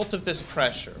the result of this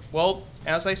pressure? Well,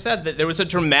 as I said, there was a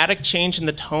dramatic change in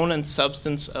the tone and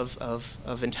substance of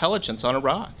intelligence on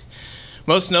Iraq.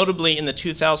 Most notably in the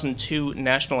 2002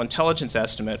 National Intelligence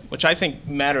Estimate, which I think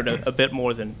mattered a bit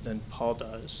more than Paul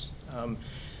does.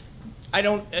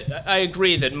 I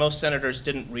agree that most senators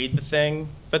didn't read the thing,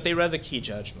 but they read the key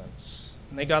judgments,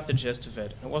 and they got the gist of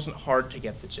it. It wasn't hard to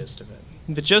get the gist of it.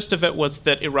 The gist of it was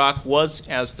that Iraq was,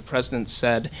 as the president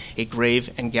said, a grave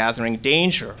and gathering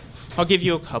danger. I'll give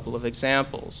you a couple of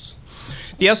examples.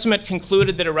 The estimate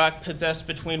concluded that Iraq possessed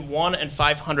between 1 and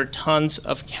 500 tons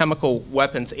of chemical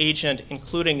weapons agent,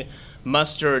 including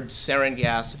mustard, sarin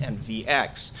gas, and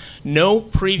VX. No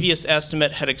previous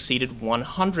estimate had exceeded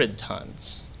 100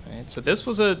 tons. Right? So this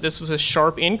was a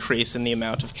sharp increase in the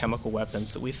amount of chemical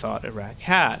weapons that we thought Iraq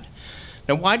had.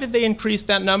 Now, why did they increase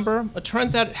that number? It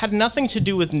turns out it had nothing to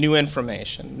do with new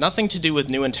information, nothing to do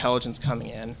with new intelligence coming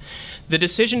in. The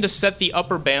decision to set the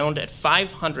upper bound at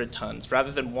 500 tons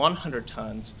rather than 100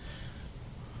 tons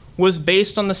was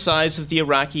based on the size of the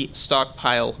Iraqi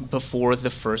stockpile before the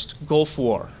first Gulf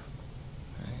War.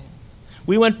 Right?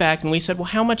 We went back and we said, well,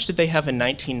 how much did they have in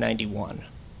 1991?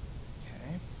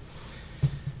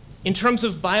 In terms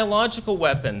of biological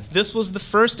weapons, this was the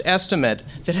first estimate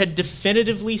that had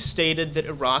definitively stated that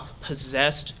Iraq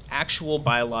possessed actual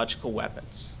biological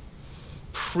weapons.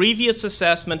 Previous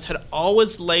assessments had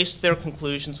always laced their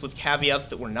conclusions with caveats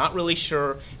that we're not really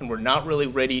sure and we're not really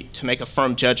ready to make a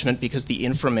firm judgment because the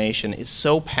information is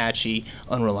so patchy,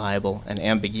 unreliable, and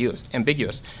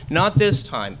ambiguous. Not this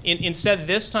time. Instead,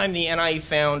 this time the NIE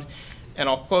found, and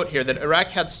I'll quote here, that Iraq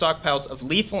had stockpiles of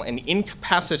lethal and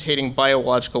incapacitating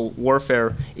biological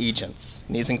warfare agents.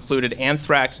 And these included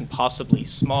anthrax and possibly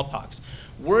smallpox.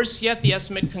 Worse yet, the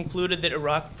estimate concluded that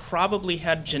Iraq probably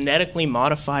had genetically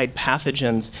modified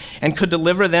pathogens and could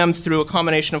deliver them through a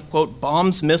combination of, quote,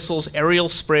 bombs, missiles, aerial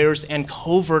sprayers, and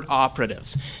covert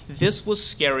operatives. This was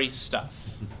scary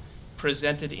stuff,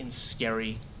 presented in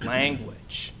scary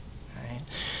language.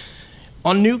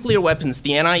 On nuclear weapons,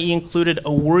 the NIE included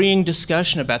a worrying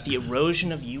discussion about the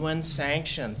erosion of UN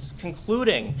sanctions,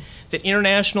 concluding that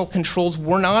international controls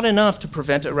were not enough to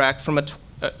prevent Iraq from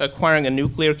acquiring a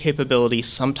nuclear capability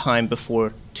sometime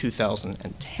before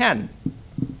 2010.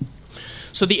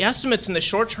 So the estimates in the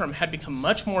short term had become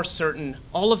much more certain.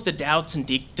 All of the doubts and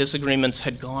disagreements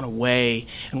had gone away,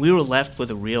 and we were left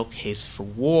with a real case for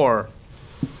war.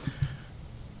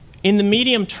 In the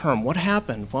medium term, what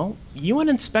happened? Well, UN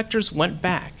inspectors went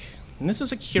back. And this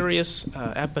is a curious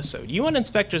episode. UN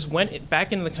inspectors went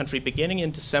back into the country beginning in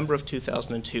December of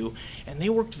 2002, and they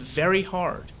worked very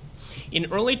hard.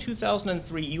 In early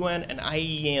 2003, UN and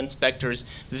IAEA inspectors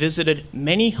visited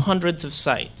many hundreds of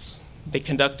sites. They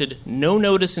conducted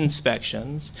no-notice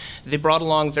inspections. They brought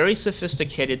along very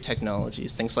sophisticated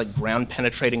technologies, things like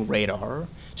ground-penetrating radar,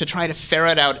 to try to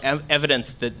ferret out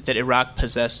evidence that Iraq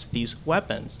possessed these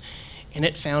weapons. And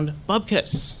it found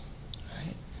bupkis.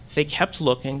 Right? They kept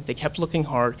looking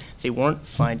hard. They weren't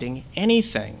finding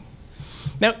anything.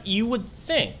 Now, you would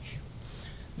think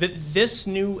that this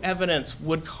new evidence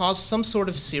would cause some sort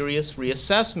of serious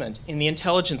reassessment in the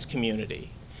intelligence community.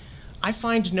 I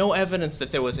find no evidence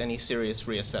that there was any serious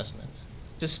reassessment,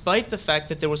 despite the fact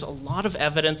that there was a lot of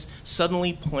evidence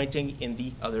suddenly pointing in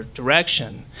the other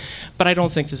direction. But I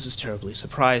don't think this is terribly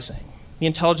surprising. The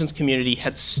intelligence community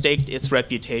had staked its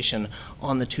reputation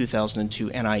on the 2002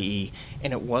 NIE,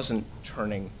 and it wasn't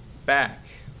turning back.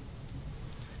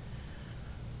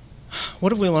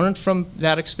 What have we learned from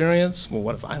that experience? Well,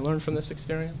 what have I learned from this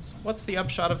experience? What's the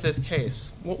upshot of this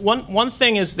case? One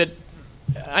thing is that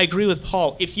I agree with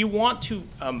Paul. If you want to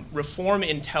reform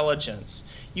intelligence,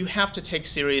 you have to take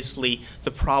seriously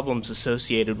the problems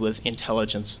associated with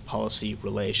intelligence policy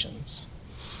relations.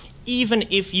 Even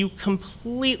if you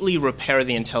completely repair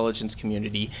the intelligence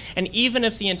community, and even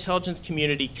if the intelligence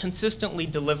community consistently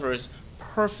delivers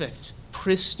perfect,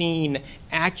 pristine,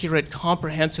 accurate,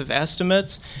 comprehensive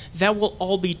estimates, that will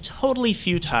all be totally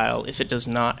futile if it does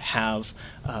not have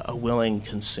a willing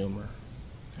consumer.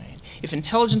 If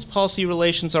intelligence policy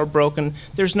relations are broken,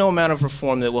 there's no amount of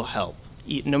reform that will help,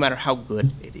 no matter how good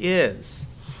it is.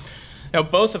 Now,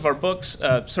 both of our books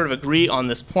sort of agree on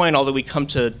this point, although we come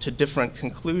to different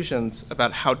conclusions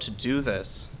about how to do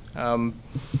this.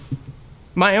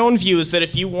 My own view is that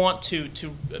if you want to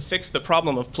fix the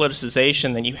problem of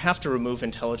politicization, then you have to remove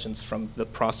intelligence from the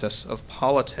process of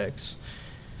politics.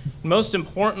 Most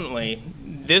importantly,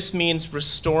 this means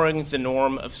restoring the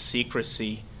norm of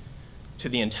secrecy to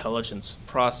the intelligence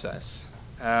process.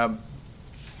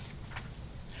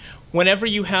 Whenever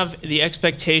you have the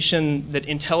expectation that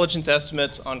intelligence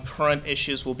estimates on current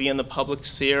issues will be in the public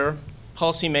sphere,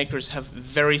 policymakers have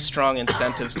very strong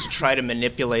incentives to try to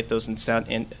manipulate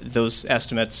those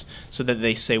estimates so that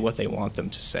they say what they want them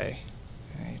to say.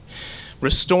 Right?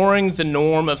 Restoring the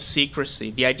norm of secrecy,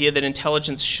 the idea that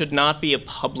intelligence should not be a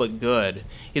public good,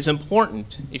 is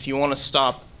important if you want to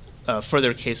stop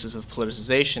further cases of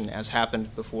politicization, as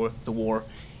happened before the war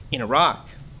in Iraq.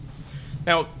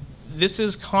 Now, this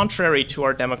is contrary to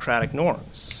our democratic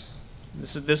norms.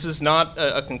 This is not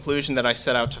a conclusion that I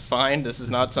set out to find. This is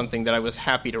not something that I was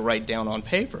happy to write down on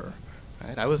paper.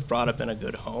 Right? I was brought up in a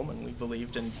good home, and we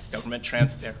believed in government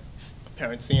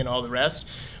transparency and all the rest.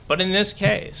 But in this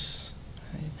case,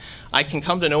 right, I can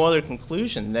come to no other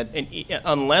conclusion that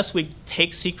unless we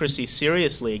take secrecy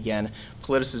seriously again,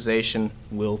 politicization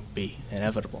will be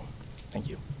inevitable. Thank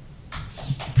you.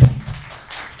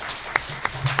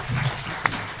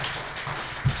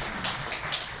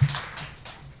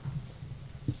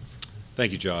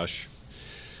 Thank you, Josh.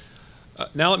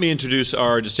 Now let me introduce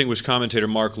our distinguished commentator,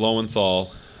 Mark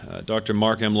Lowenthal. Dr.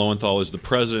 Mark M. Lowenthal is the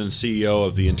president and CEO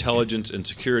of the Intelligence and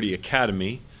Security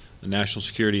Academy, the National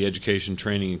Security Education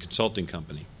Training and Consulting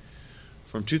Company.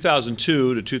 From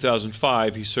 2002 to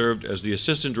 2005, he served as the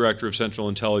Assistant Director of Central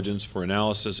Intelligence for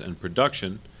Analysis and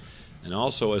Production, and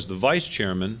also as the Vice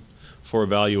Chairman for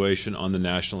Evaluation on the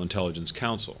National Intelligence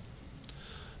Council.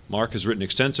 Mark has written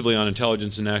extensively on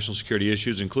intelligence and national security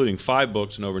issues, including 5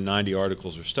 books and over 90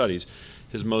 articles or studies.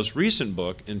 His most recent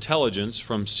book, Intelligence: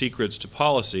 From Secrets to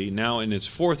Policy, now in its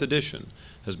 4th edition,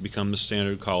 has become the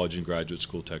standard college and graduate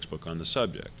school textbook on the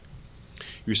subject.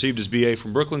 He received his BA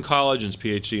from Brooklyn College and his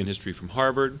PhD in history from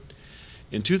Harvard.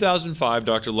 In 2005,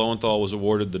 Dr. Lowenthal was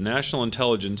awarded the National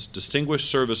Intelligence Distinguished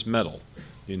Service Medal,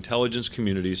 the intelligence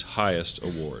community's highest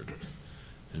award.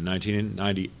 In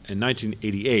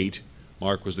 1988,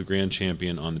 Mark was the grand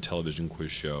champion on the television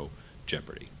quiz show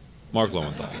Jeopardy! Mark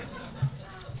Lowenthal.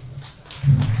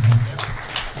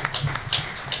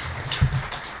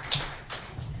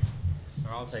 So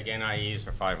I'll take NIEs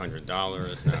for $500.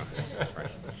 No, that's right.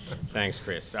 Thanks,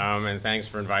 Chris. And thanks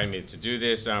for inviting me to do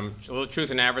this. A little truth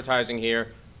in advertising here.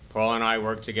 Paul and I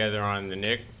worked together on the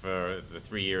NIC for the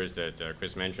 3 years that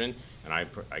Chris mentioned, and I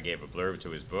gave a blurb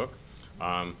to his book.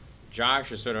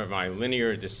 Josh is sort of my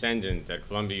linear descendant at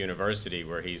Columbia University,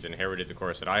 where he's inherited the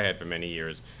course that I had for many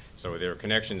years, so there are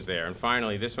connections there. And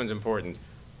finally, this one's important.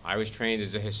 I was trained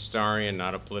as a historian,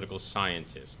 not a political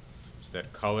scientist. So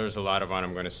that colors a lot of what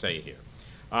I'm going to say here.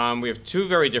 We have 2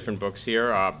 very different books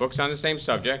here, books on the same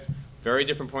subject, very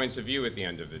different points of view at the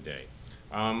end of the day.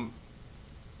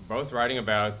 Both writing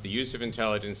about the use of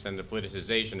intelligence and the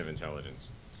politicization of intelligence.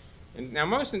 And now,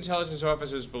 most intelligence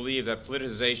officers believe that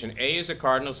politicization, A, is a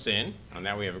cardinal sin, on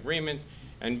that we have agreement,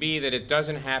 and B, that it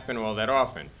doesn't happen all that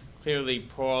often. Clearly,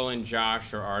 Paul and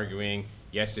Josh are arguing,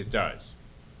 yes, it does.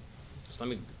 So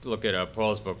let me look at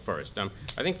Paul's book first. I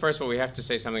think, first of all, we have to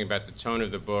say something about the tone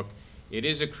of the book. It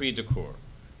is a cri de coeur.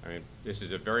 I mean, this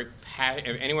is a very,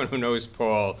 anyone who knows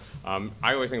Paul,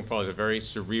 I always think Paul is a very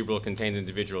cerebral, contained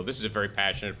individual. This is a very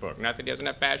passionate book. Not that he doesn't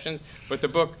have passions, but the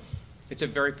book, it's a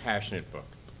very passionate book.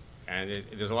 And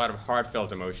there's a lot of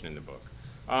heartfelt emotion in the book.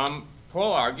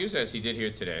 Paul argues, as he did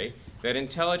here today, that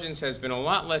intelligence has been a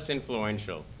lot less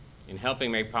influential in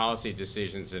helping make policy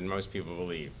decisions than most people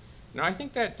believe. Now, I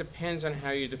think that depends on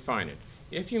how you define it.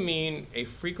 If you mean a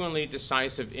frequently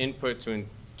decisive input to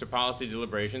policy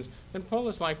deliberations, then Paul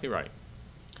is likely right.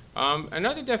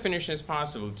 Another definition is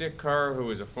possible. Dick Kerr,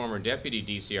 who is a former deputy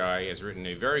DCI, has written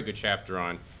a very good chapter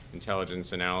on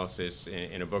intelligence analysis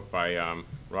in a book by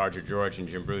Roger George and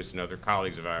Jim Bruce and other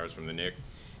colleagues of ours from the NIC.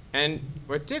 And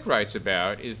what Dick writes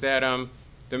about is that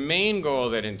the main goal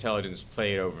that intelligence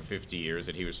played over 50 years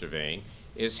that he was surveying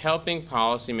is helping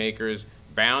policymakers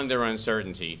bound their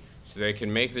uncertainty so they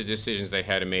can make the decisions they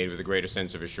had to make with a greater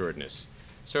sense of assuredness.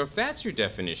 So if that's your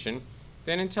definition,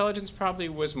 then intelligence probably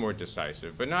was more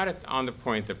decisive, but not on the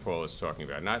point that Paul is talking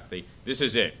about, not this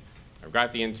is it. I've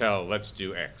got the intel, let's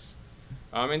do X.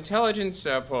 Intelligence,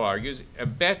 Paul argues,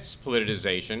 abets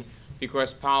politicization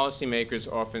because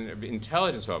policymakers often,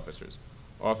 intelligence officers,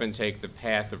 often take the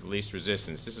path of least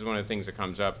resistance. This is one of the things that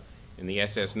comes up in the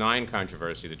SS9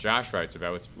 controversy that Josh writes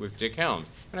about with Dick Helms.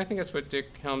 And I think that's what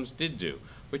Dick Helms did do.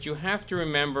 But you have to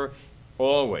remember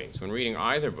always, when reading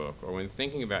either book or when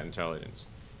thinking about intelligence,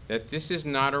 that this is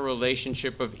not a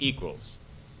relationship of equals.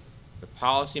 The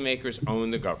policymakers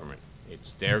own the government.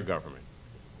 It's their government.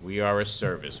 We are a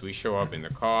service. We show up in the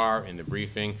car, in the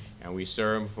briefing, and we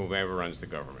serve whoever runs the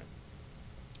government.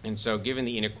 And so given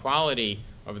the inequality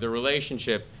of the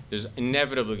relationship, there's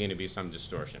inevitably going to be some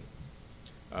distortion.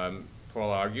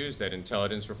 Paul argues that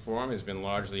intelligence reform has been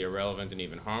largely irrelevant and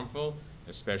even harmful,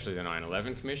 especially the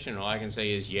 9/11 Commission, and all I can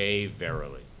say is, yea,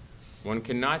 verily. One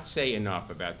cannot say enough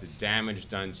about the damage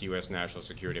done to U.S. national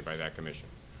security by that commission,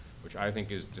 which I think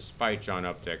is, despite John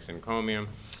Updike's encomium,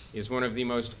 is one of the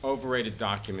most overrated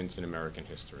documents in American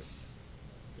history.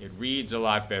 It reads a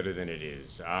lot better than it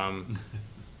is.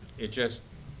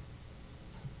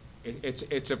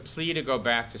 It's a plea to go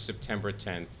back to September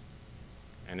 10th,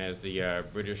 and as the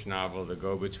British novel The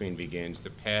Go-Between begins, the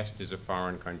past is a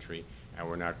foreign country, and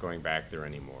we're not going back there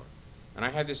anymore. And I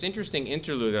had this interesting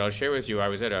interlude that I'll share with you. I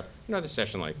was at another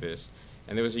session like this,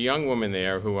 And there was a young woman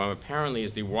there who apparently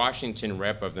is the Washington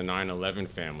rep of the 9/11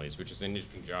 families, which is an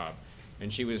interesting job.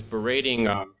 And she was berating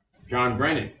John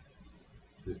Brennan,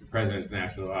 who's the president's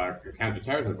national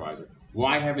counterterrorism advisor.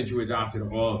 Why haven't you adopted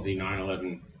all of the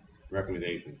 9/11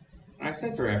 recommendations? And I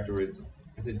said to her afterwards,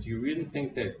 I said, do you really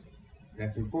think that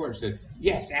that's important? She said,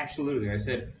 yes, absolutely. I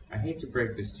said, I hate to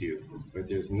break this to you, but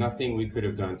there's nothing we could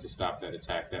have done to stop that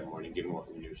attack that morning, given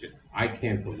what we knew. She said, I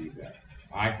can't believe that.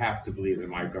 I have to believe that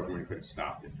my government could have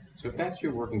stopped it. So if that's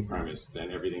your working premise,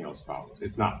 then everything else follows.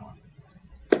 It's not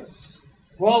one.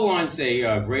 Paul wants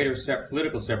a greater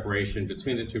political separation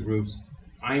between the two groups.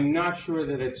 I'm not sure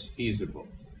that it's feasible.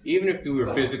 Even if we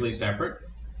were physically separate,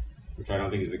 which I don't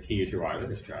think is the key issue either,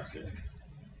 as Josh said,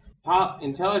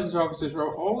 intelligence officers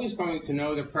are always going to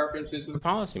know the preferences of the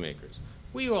policymakers.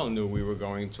 We all knew we were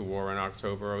going to war in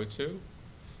October '02.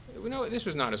 We know this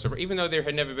was not a surprise, even though there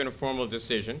had never been a formal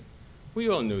decision. We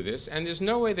all knew this, and there's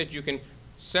no way that you can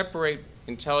separate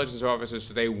intelligence officers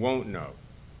so they won't know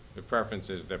the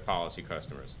preferences of their policy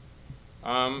customers.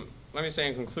 Let me say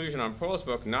in conclusion on Paul's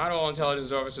book, not all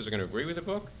intelligence officers are going to agree with the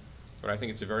book, but I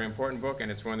think it's a very important book, and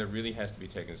it's one that really has to be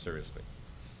taken seriously.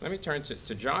 Let me turn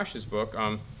to Josh's book.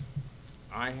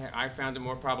 I found it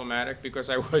more problematic because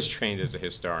I was trained as a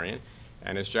historian,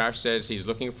 and as Josh says, he's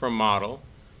looking for a model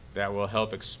that will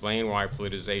help explain why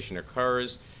politicization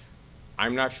occurs.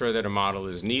 I'm not sure that a model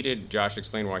is needed. Josh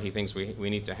explained why he thinks we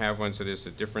need to have one, so there's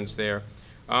a difference there.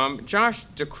 Josh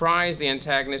decries the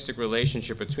antagonistic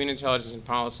relationship between intelligence and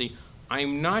policy.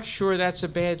 I'm not sure that's a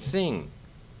bad thing.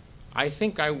 I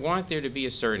think I want there to be a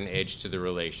certain edge to the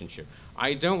relationship.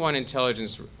 I don't want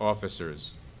intelligence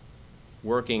officers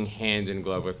working hand in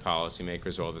glove with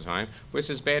policymakers all the time. But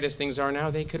as bad as things are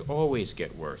now, they could always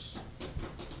get worse.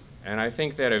 And I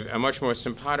think that a much more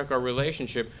simpatico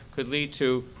relationship could lead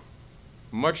to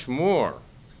much more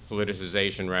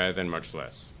politicization rather than much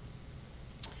less.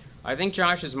 I think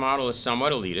Josh's model is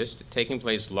somewhat elitist, taking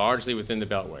place largely within the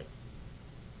Beltway.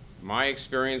 My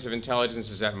experience of intelligence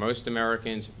is that most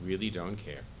Americans really don't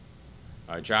care.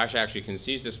 Josh actually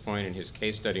concedes this point in his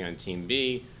case study on Team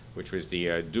B, which was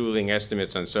the dueling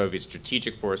estimates on Soviet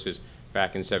strategic forces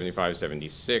back in '75,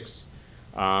 '76.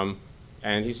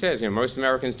 And he says, most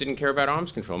Americans didn't care about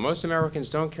arms control. Most Americans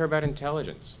don't care about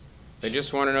intelligence. They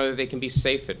just want to know that they can be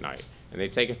safe at night, and they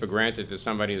take it for granted that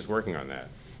somebody is working on that.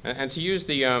 And to use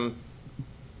the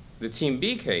Team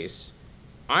B case,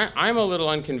 I'm a little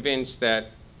unconvinced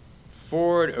that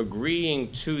Ford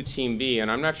agreeing to Team B, and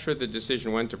I'm not sure the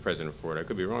decision went to President Ford. I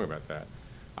could be wrong about that.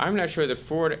 I'm not sure that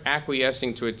Ford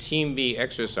acquiescing to a Team B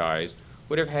exercise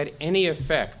would have had any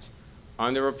effect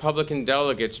on the Republican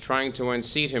delegates trying to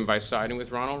unseat him by siding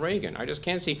with Ronald Reagan. I just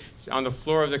can't see on the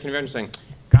floor of the convention saying,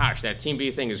 gosh, that Team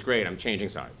B thing is great, I'm changing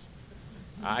sides.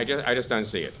 I just don't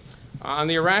see it. On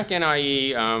the Iraq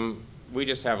NIE, we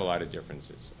just have a lot of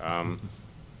differences.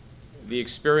 The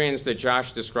experience that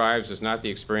Josh describes is not the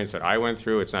experience that I went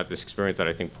through. It's not this experience that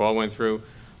I think Paul went through.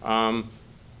 The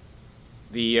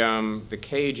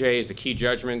KJs, the key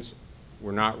judgments,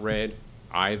 were not read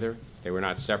either. They were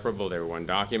not separable. They were one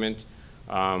document.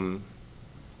 The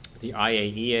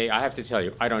IAEA, I have to tell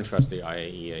you, I don't trust the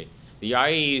IAEA. The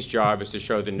IAEA's job is to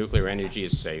show that nuclear energy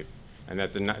is safe and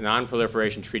that the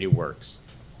Non-Proliferation Treaty works.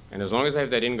 And as long as they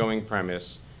have that ingoing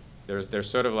premise, they're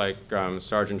sort of like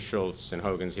Sergeant Schultz in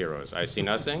Hogan's Heroes. I see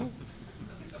nothing.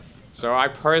 So I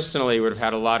personally would have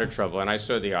had a lot of trouble, and I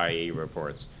saw the IAEA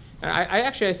reports. And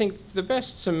I think the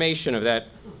best summation of that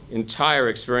entire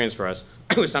experience for us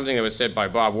was something that was said by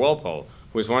Bob Walpole,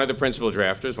 who was one of the principal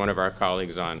drafters, one of our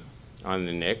colleagues on the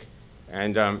NIC.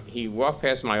 And he walked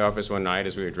past my office one night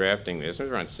as we were drafting this. It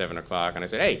was around 7 o'clock, and I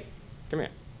said, hey, come here.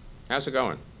 How's it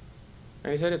going?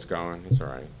 And he said, it's going. It's all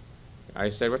right. I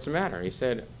said, what's the matter? He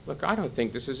said, look, I don't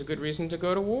think this is a good reason to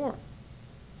go to war.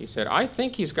 He said, I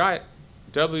think he's got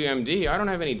WMD. I don't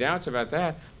have any doubts about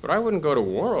that, but I wouldn't go to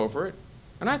war over it.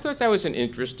 And I thought that was an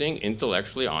interesting,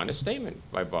 intellectually honest statement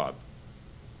by Bob.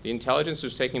 The intelligence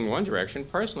was taking in one direction.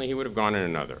 Personally, he would have gone in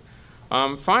another.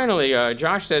 Finally,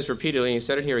 Josh says repeatedly, and he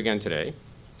said it here again today,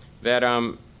 that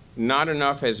not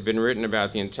enough has been written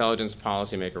about the intelligence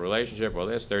policymaker relationship. Well,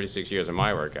 there's 36 years of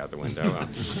my work out the window.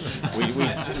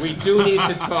 We do need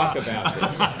to talk about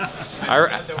this.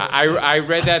 I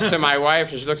read that to my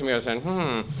wife, and she looked at me and said,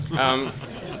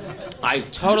 I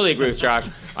totally agree with Josh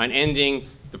on ending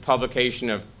the publication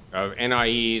of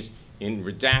NIEs in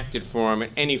redacted form, in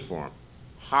any form.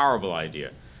 Horrible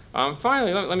idea.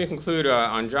 Finally, let me conclude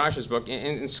on Josh's book.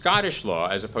 In Scottish law,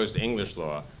 as opposed to English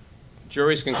law,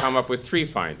 juries can come up with 3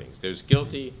 findings. There's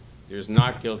guilty, there's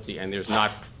not guilty, and there's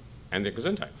not, and there's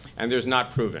Gesundheit, and there's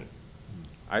not proven.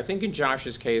 I think in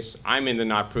Josh's case, I'm in the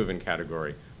not proven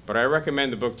category. But I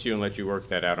recommend the book to you and let you work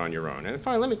that out on your own. And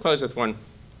finally, let me close with one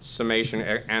summation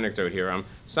anecdote here.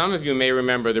 Some of you may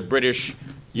remember the British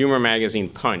humor magazine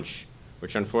Punch,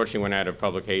 which unfortunately went out of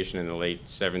publication in the late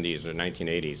 70s or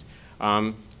 1980s.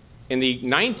 In the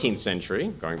 19th century,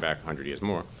 going back 100 years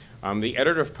more, the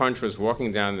editor of Punch was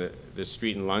walking down the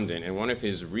street in London, and one of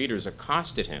his readers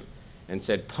accosted him and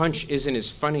said, "Punch isn't as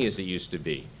funny as it used to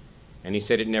be." And he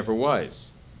said it never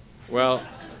was. Well,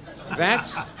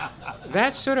 that's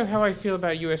sort of how I feel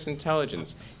about U.S.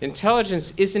 intelligence.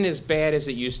 Intelligence isn't as bad as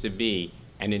it used to be,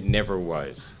 and it never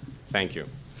was. Thank you.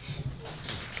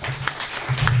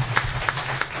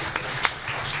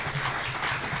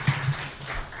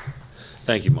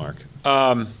 Thank you, Mark.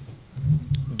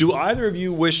 Do either of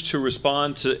you wish to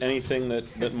respond to anything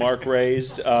that Mark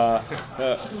raised? I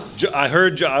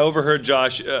overheard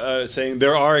Josh saying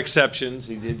there are exceptions.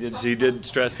 He did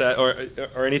stress that,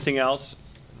 or anything else?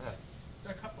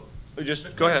 A couple.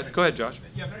 Just go ahead, Josh.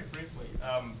 Yeah, very briefly.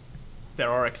 There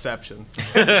are exceptions.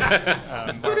 Good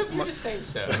of you to say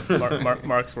so.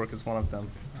 Mark's work is one of them.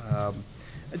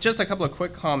 Just a couple of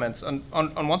quick comments. On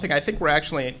one thing, I think we're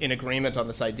actually in agreement on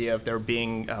this idea of there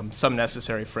being some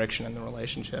necessary friction in the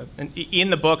relationship. And in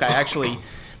the book, I actually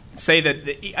say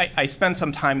that I spend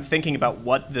some time thinking about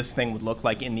what this thing would look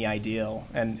like in the ideal.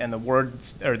 And the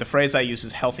words, or the phrase I use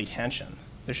is healthy tension.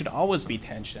 There should always be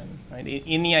tension. Right?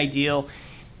 In the ideal,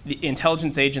 the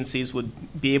intelligence agencies would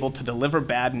be able to deliver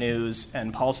bad news,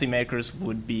 and policymakers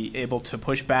would be able to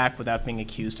push back without being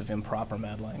accused of improper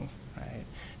meddling.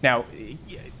 Now,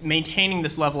 maintaining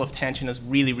this level of tension is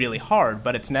really, really hard,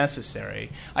 but it's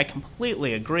necessary. I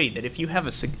completely agree that if you have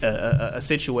a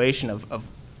situation of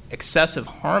excessive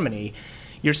harmony,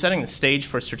 you're setting the stage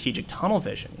for strategic tunnel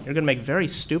vision. You're going to make very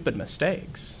stupid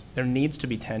mistakes. There needs to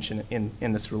be tension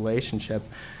in this relationship.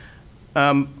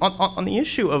 On the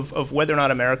issue of whether or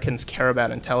not Americans care about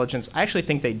intelligence, I actually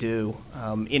think they do.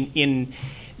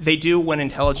 They do when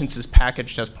intelligence is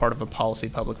packaged as part of a policy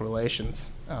public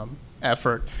relations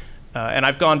effort. And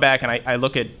I've gone back and I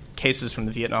look at cases from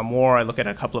the Vietnam War. I look at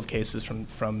a couple of cases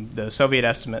from the Soviet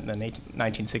estimate in the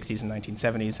 1960s and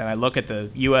 1970s, and I look at the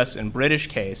U.S. and British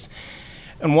case.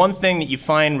 And one thing that you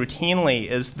find routinely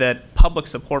is that public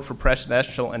support for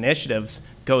presidential initiatives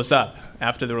goes up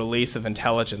after the release of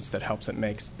intelligence that helps it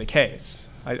make the case.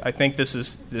 I think this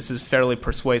is fairly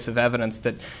persuasive evidence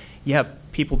that, yeah,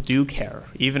 people do care,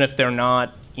 even if they're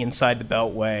not inside the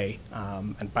Beltway.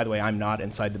 And by the way, I'm not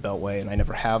inside the Beltway, and I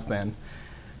never have been.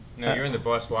 No, you're in the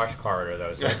Boss-Wash corridor,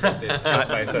 though. So it's not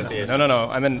by association. No.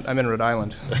 I'm in Rhode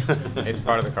Island. It's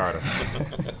part of the corridor.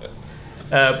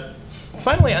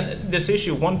 Finally, on this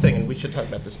issue, one thing, and we should talk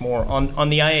about this more, on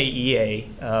the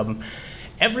IAEA,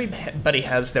 everybody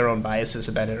has their own biases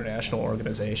about international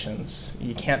organizations.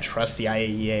 You can't trust the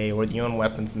IAEA or the UN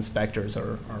weapons inspectors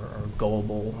are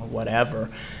gullible or whatever.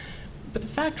 But the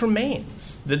fact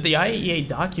remains that the IAEA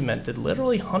documented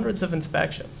literally hundreds of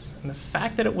inspections. And the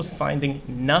fact that it was finding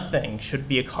nothing should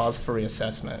be a cause for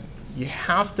reassessment. You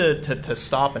have to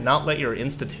stop and not let your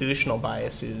institutional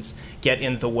biases get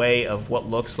in the way of what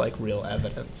looks like real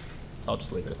evidence. So I'll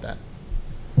just leave it at that.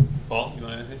 Paul, you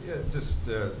want anything? Yeah, just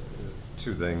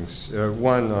two things.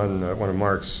 One, on one of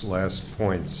Mark's last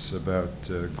points about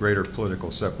greater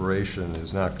political separation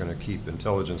is not going to keep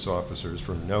intelligence officers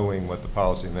from knowing what the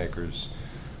policymakers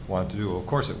want to do. Well, of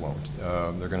course it won't.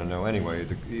 They're going to know anyway.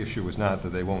 The issue is not that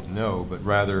they won't know, but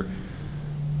rather,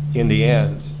 in the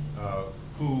end,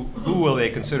 who will they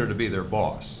consider to be their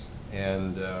boss?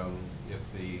 And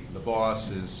if the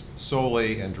boss is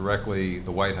solely and directly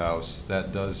the White House,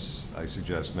 that does, I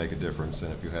suggest, make a difference.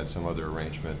 And if you had some other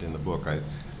arrangement in the book, I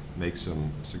make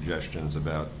some suggestions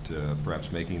about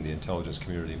perhaps making the intelligence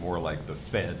community more like the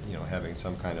Fed, having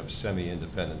some kind of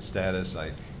semi-independent status.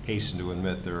 I hasten to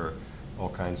admit there are all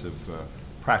kinds of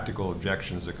practical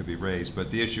objections that could be raised, but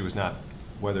the issue is not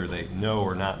whether they know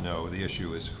or not know. The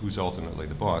issue is who's ultimately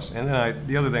the boss. And then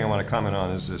the other thing I want to comment on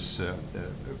is this,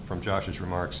 from Josh's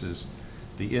remarks, is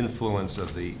the influence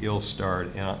of the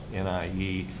ill-starred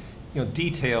NIE.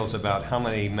 Details about how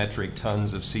many metric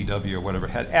tons of CW or whatever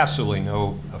had absolutely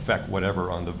no effect whatever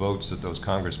on the votes that those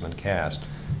congressmen cast,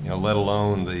 let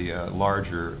alone the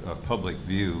larger public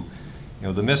view.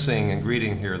 The missing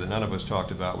ingredient here that none of us talked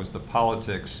about was the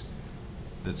politics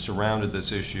that surrounded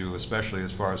this issue, especially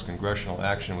as far as congressional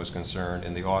action was concerned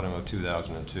in the autumn of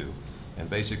 2002. And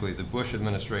basically the Bush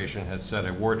administration had set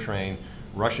a war train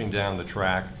rushing down the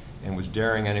track and was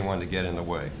daring anyone to get in the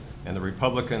way. And the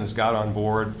Republicans got on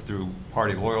board through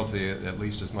party loyalty at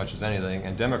least as much as anything,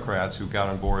 and Democrats who got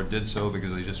on board did so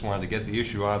because they just wanted to get the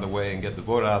issue out of the way and get the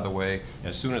vote out of the way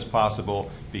as soon as possible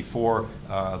before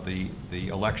the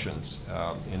elections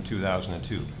in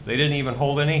 2002. They didn't even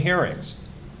hold any hearings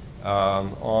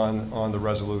on the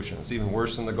resolution. It's even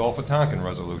worse than the Gulf of Tonkin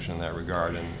resolution in that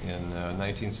regard in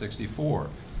 1964.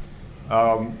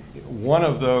 One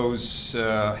of those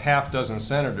half dozen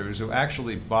senators who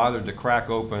actually bothered to crack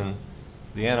open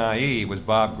the NIE was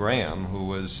Bob Graham, who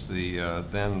was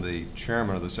then the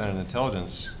chairman of the Senate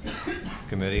Intelligence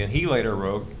Committee, and he later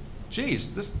wrote,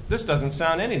 geez, this doesn't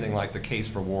sound anything like the case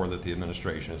for war that the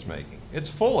administration is making. It's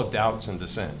full of doubts and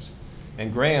dissents.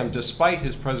 And Graham, despite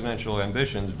his presidential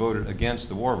ambitions, voted against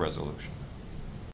the war resolution.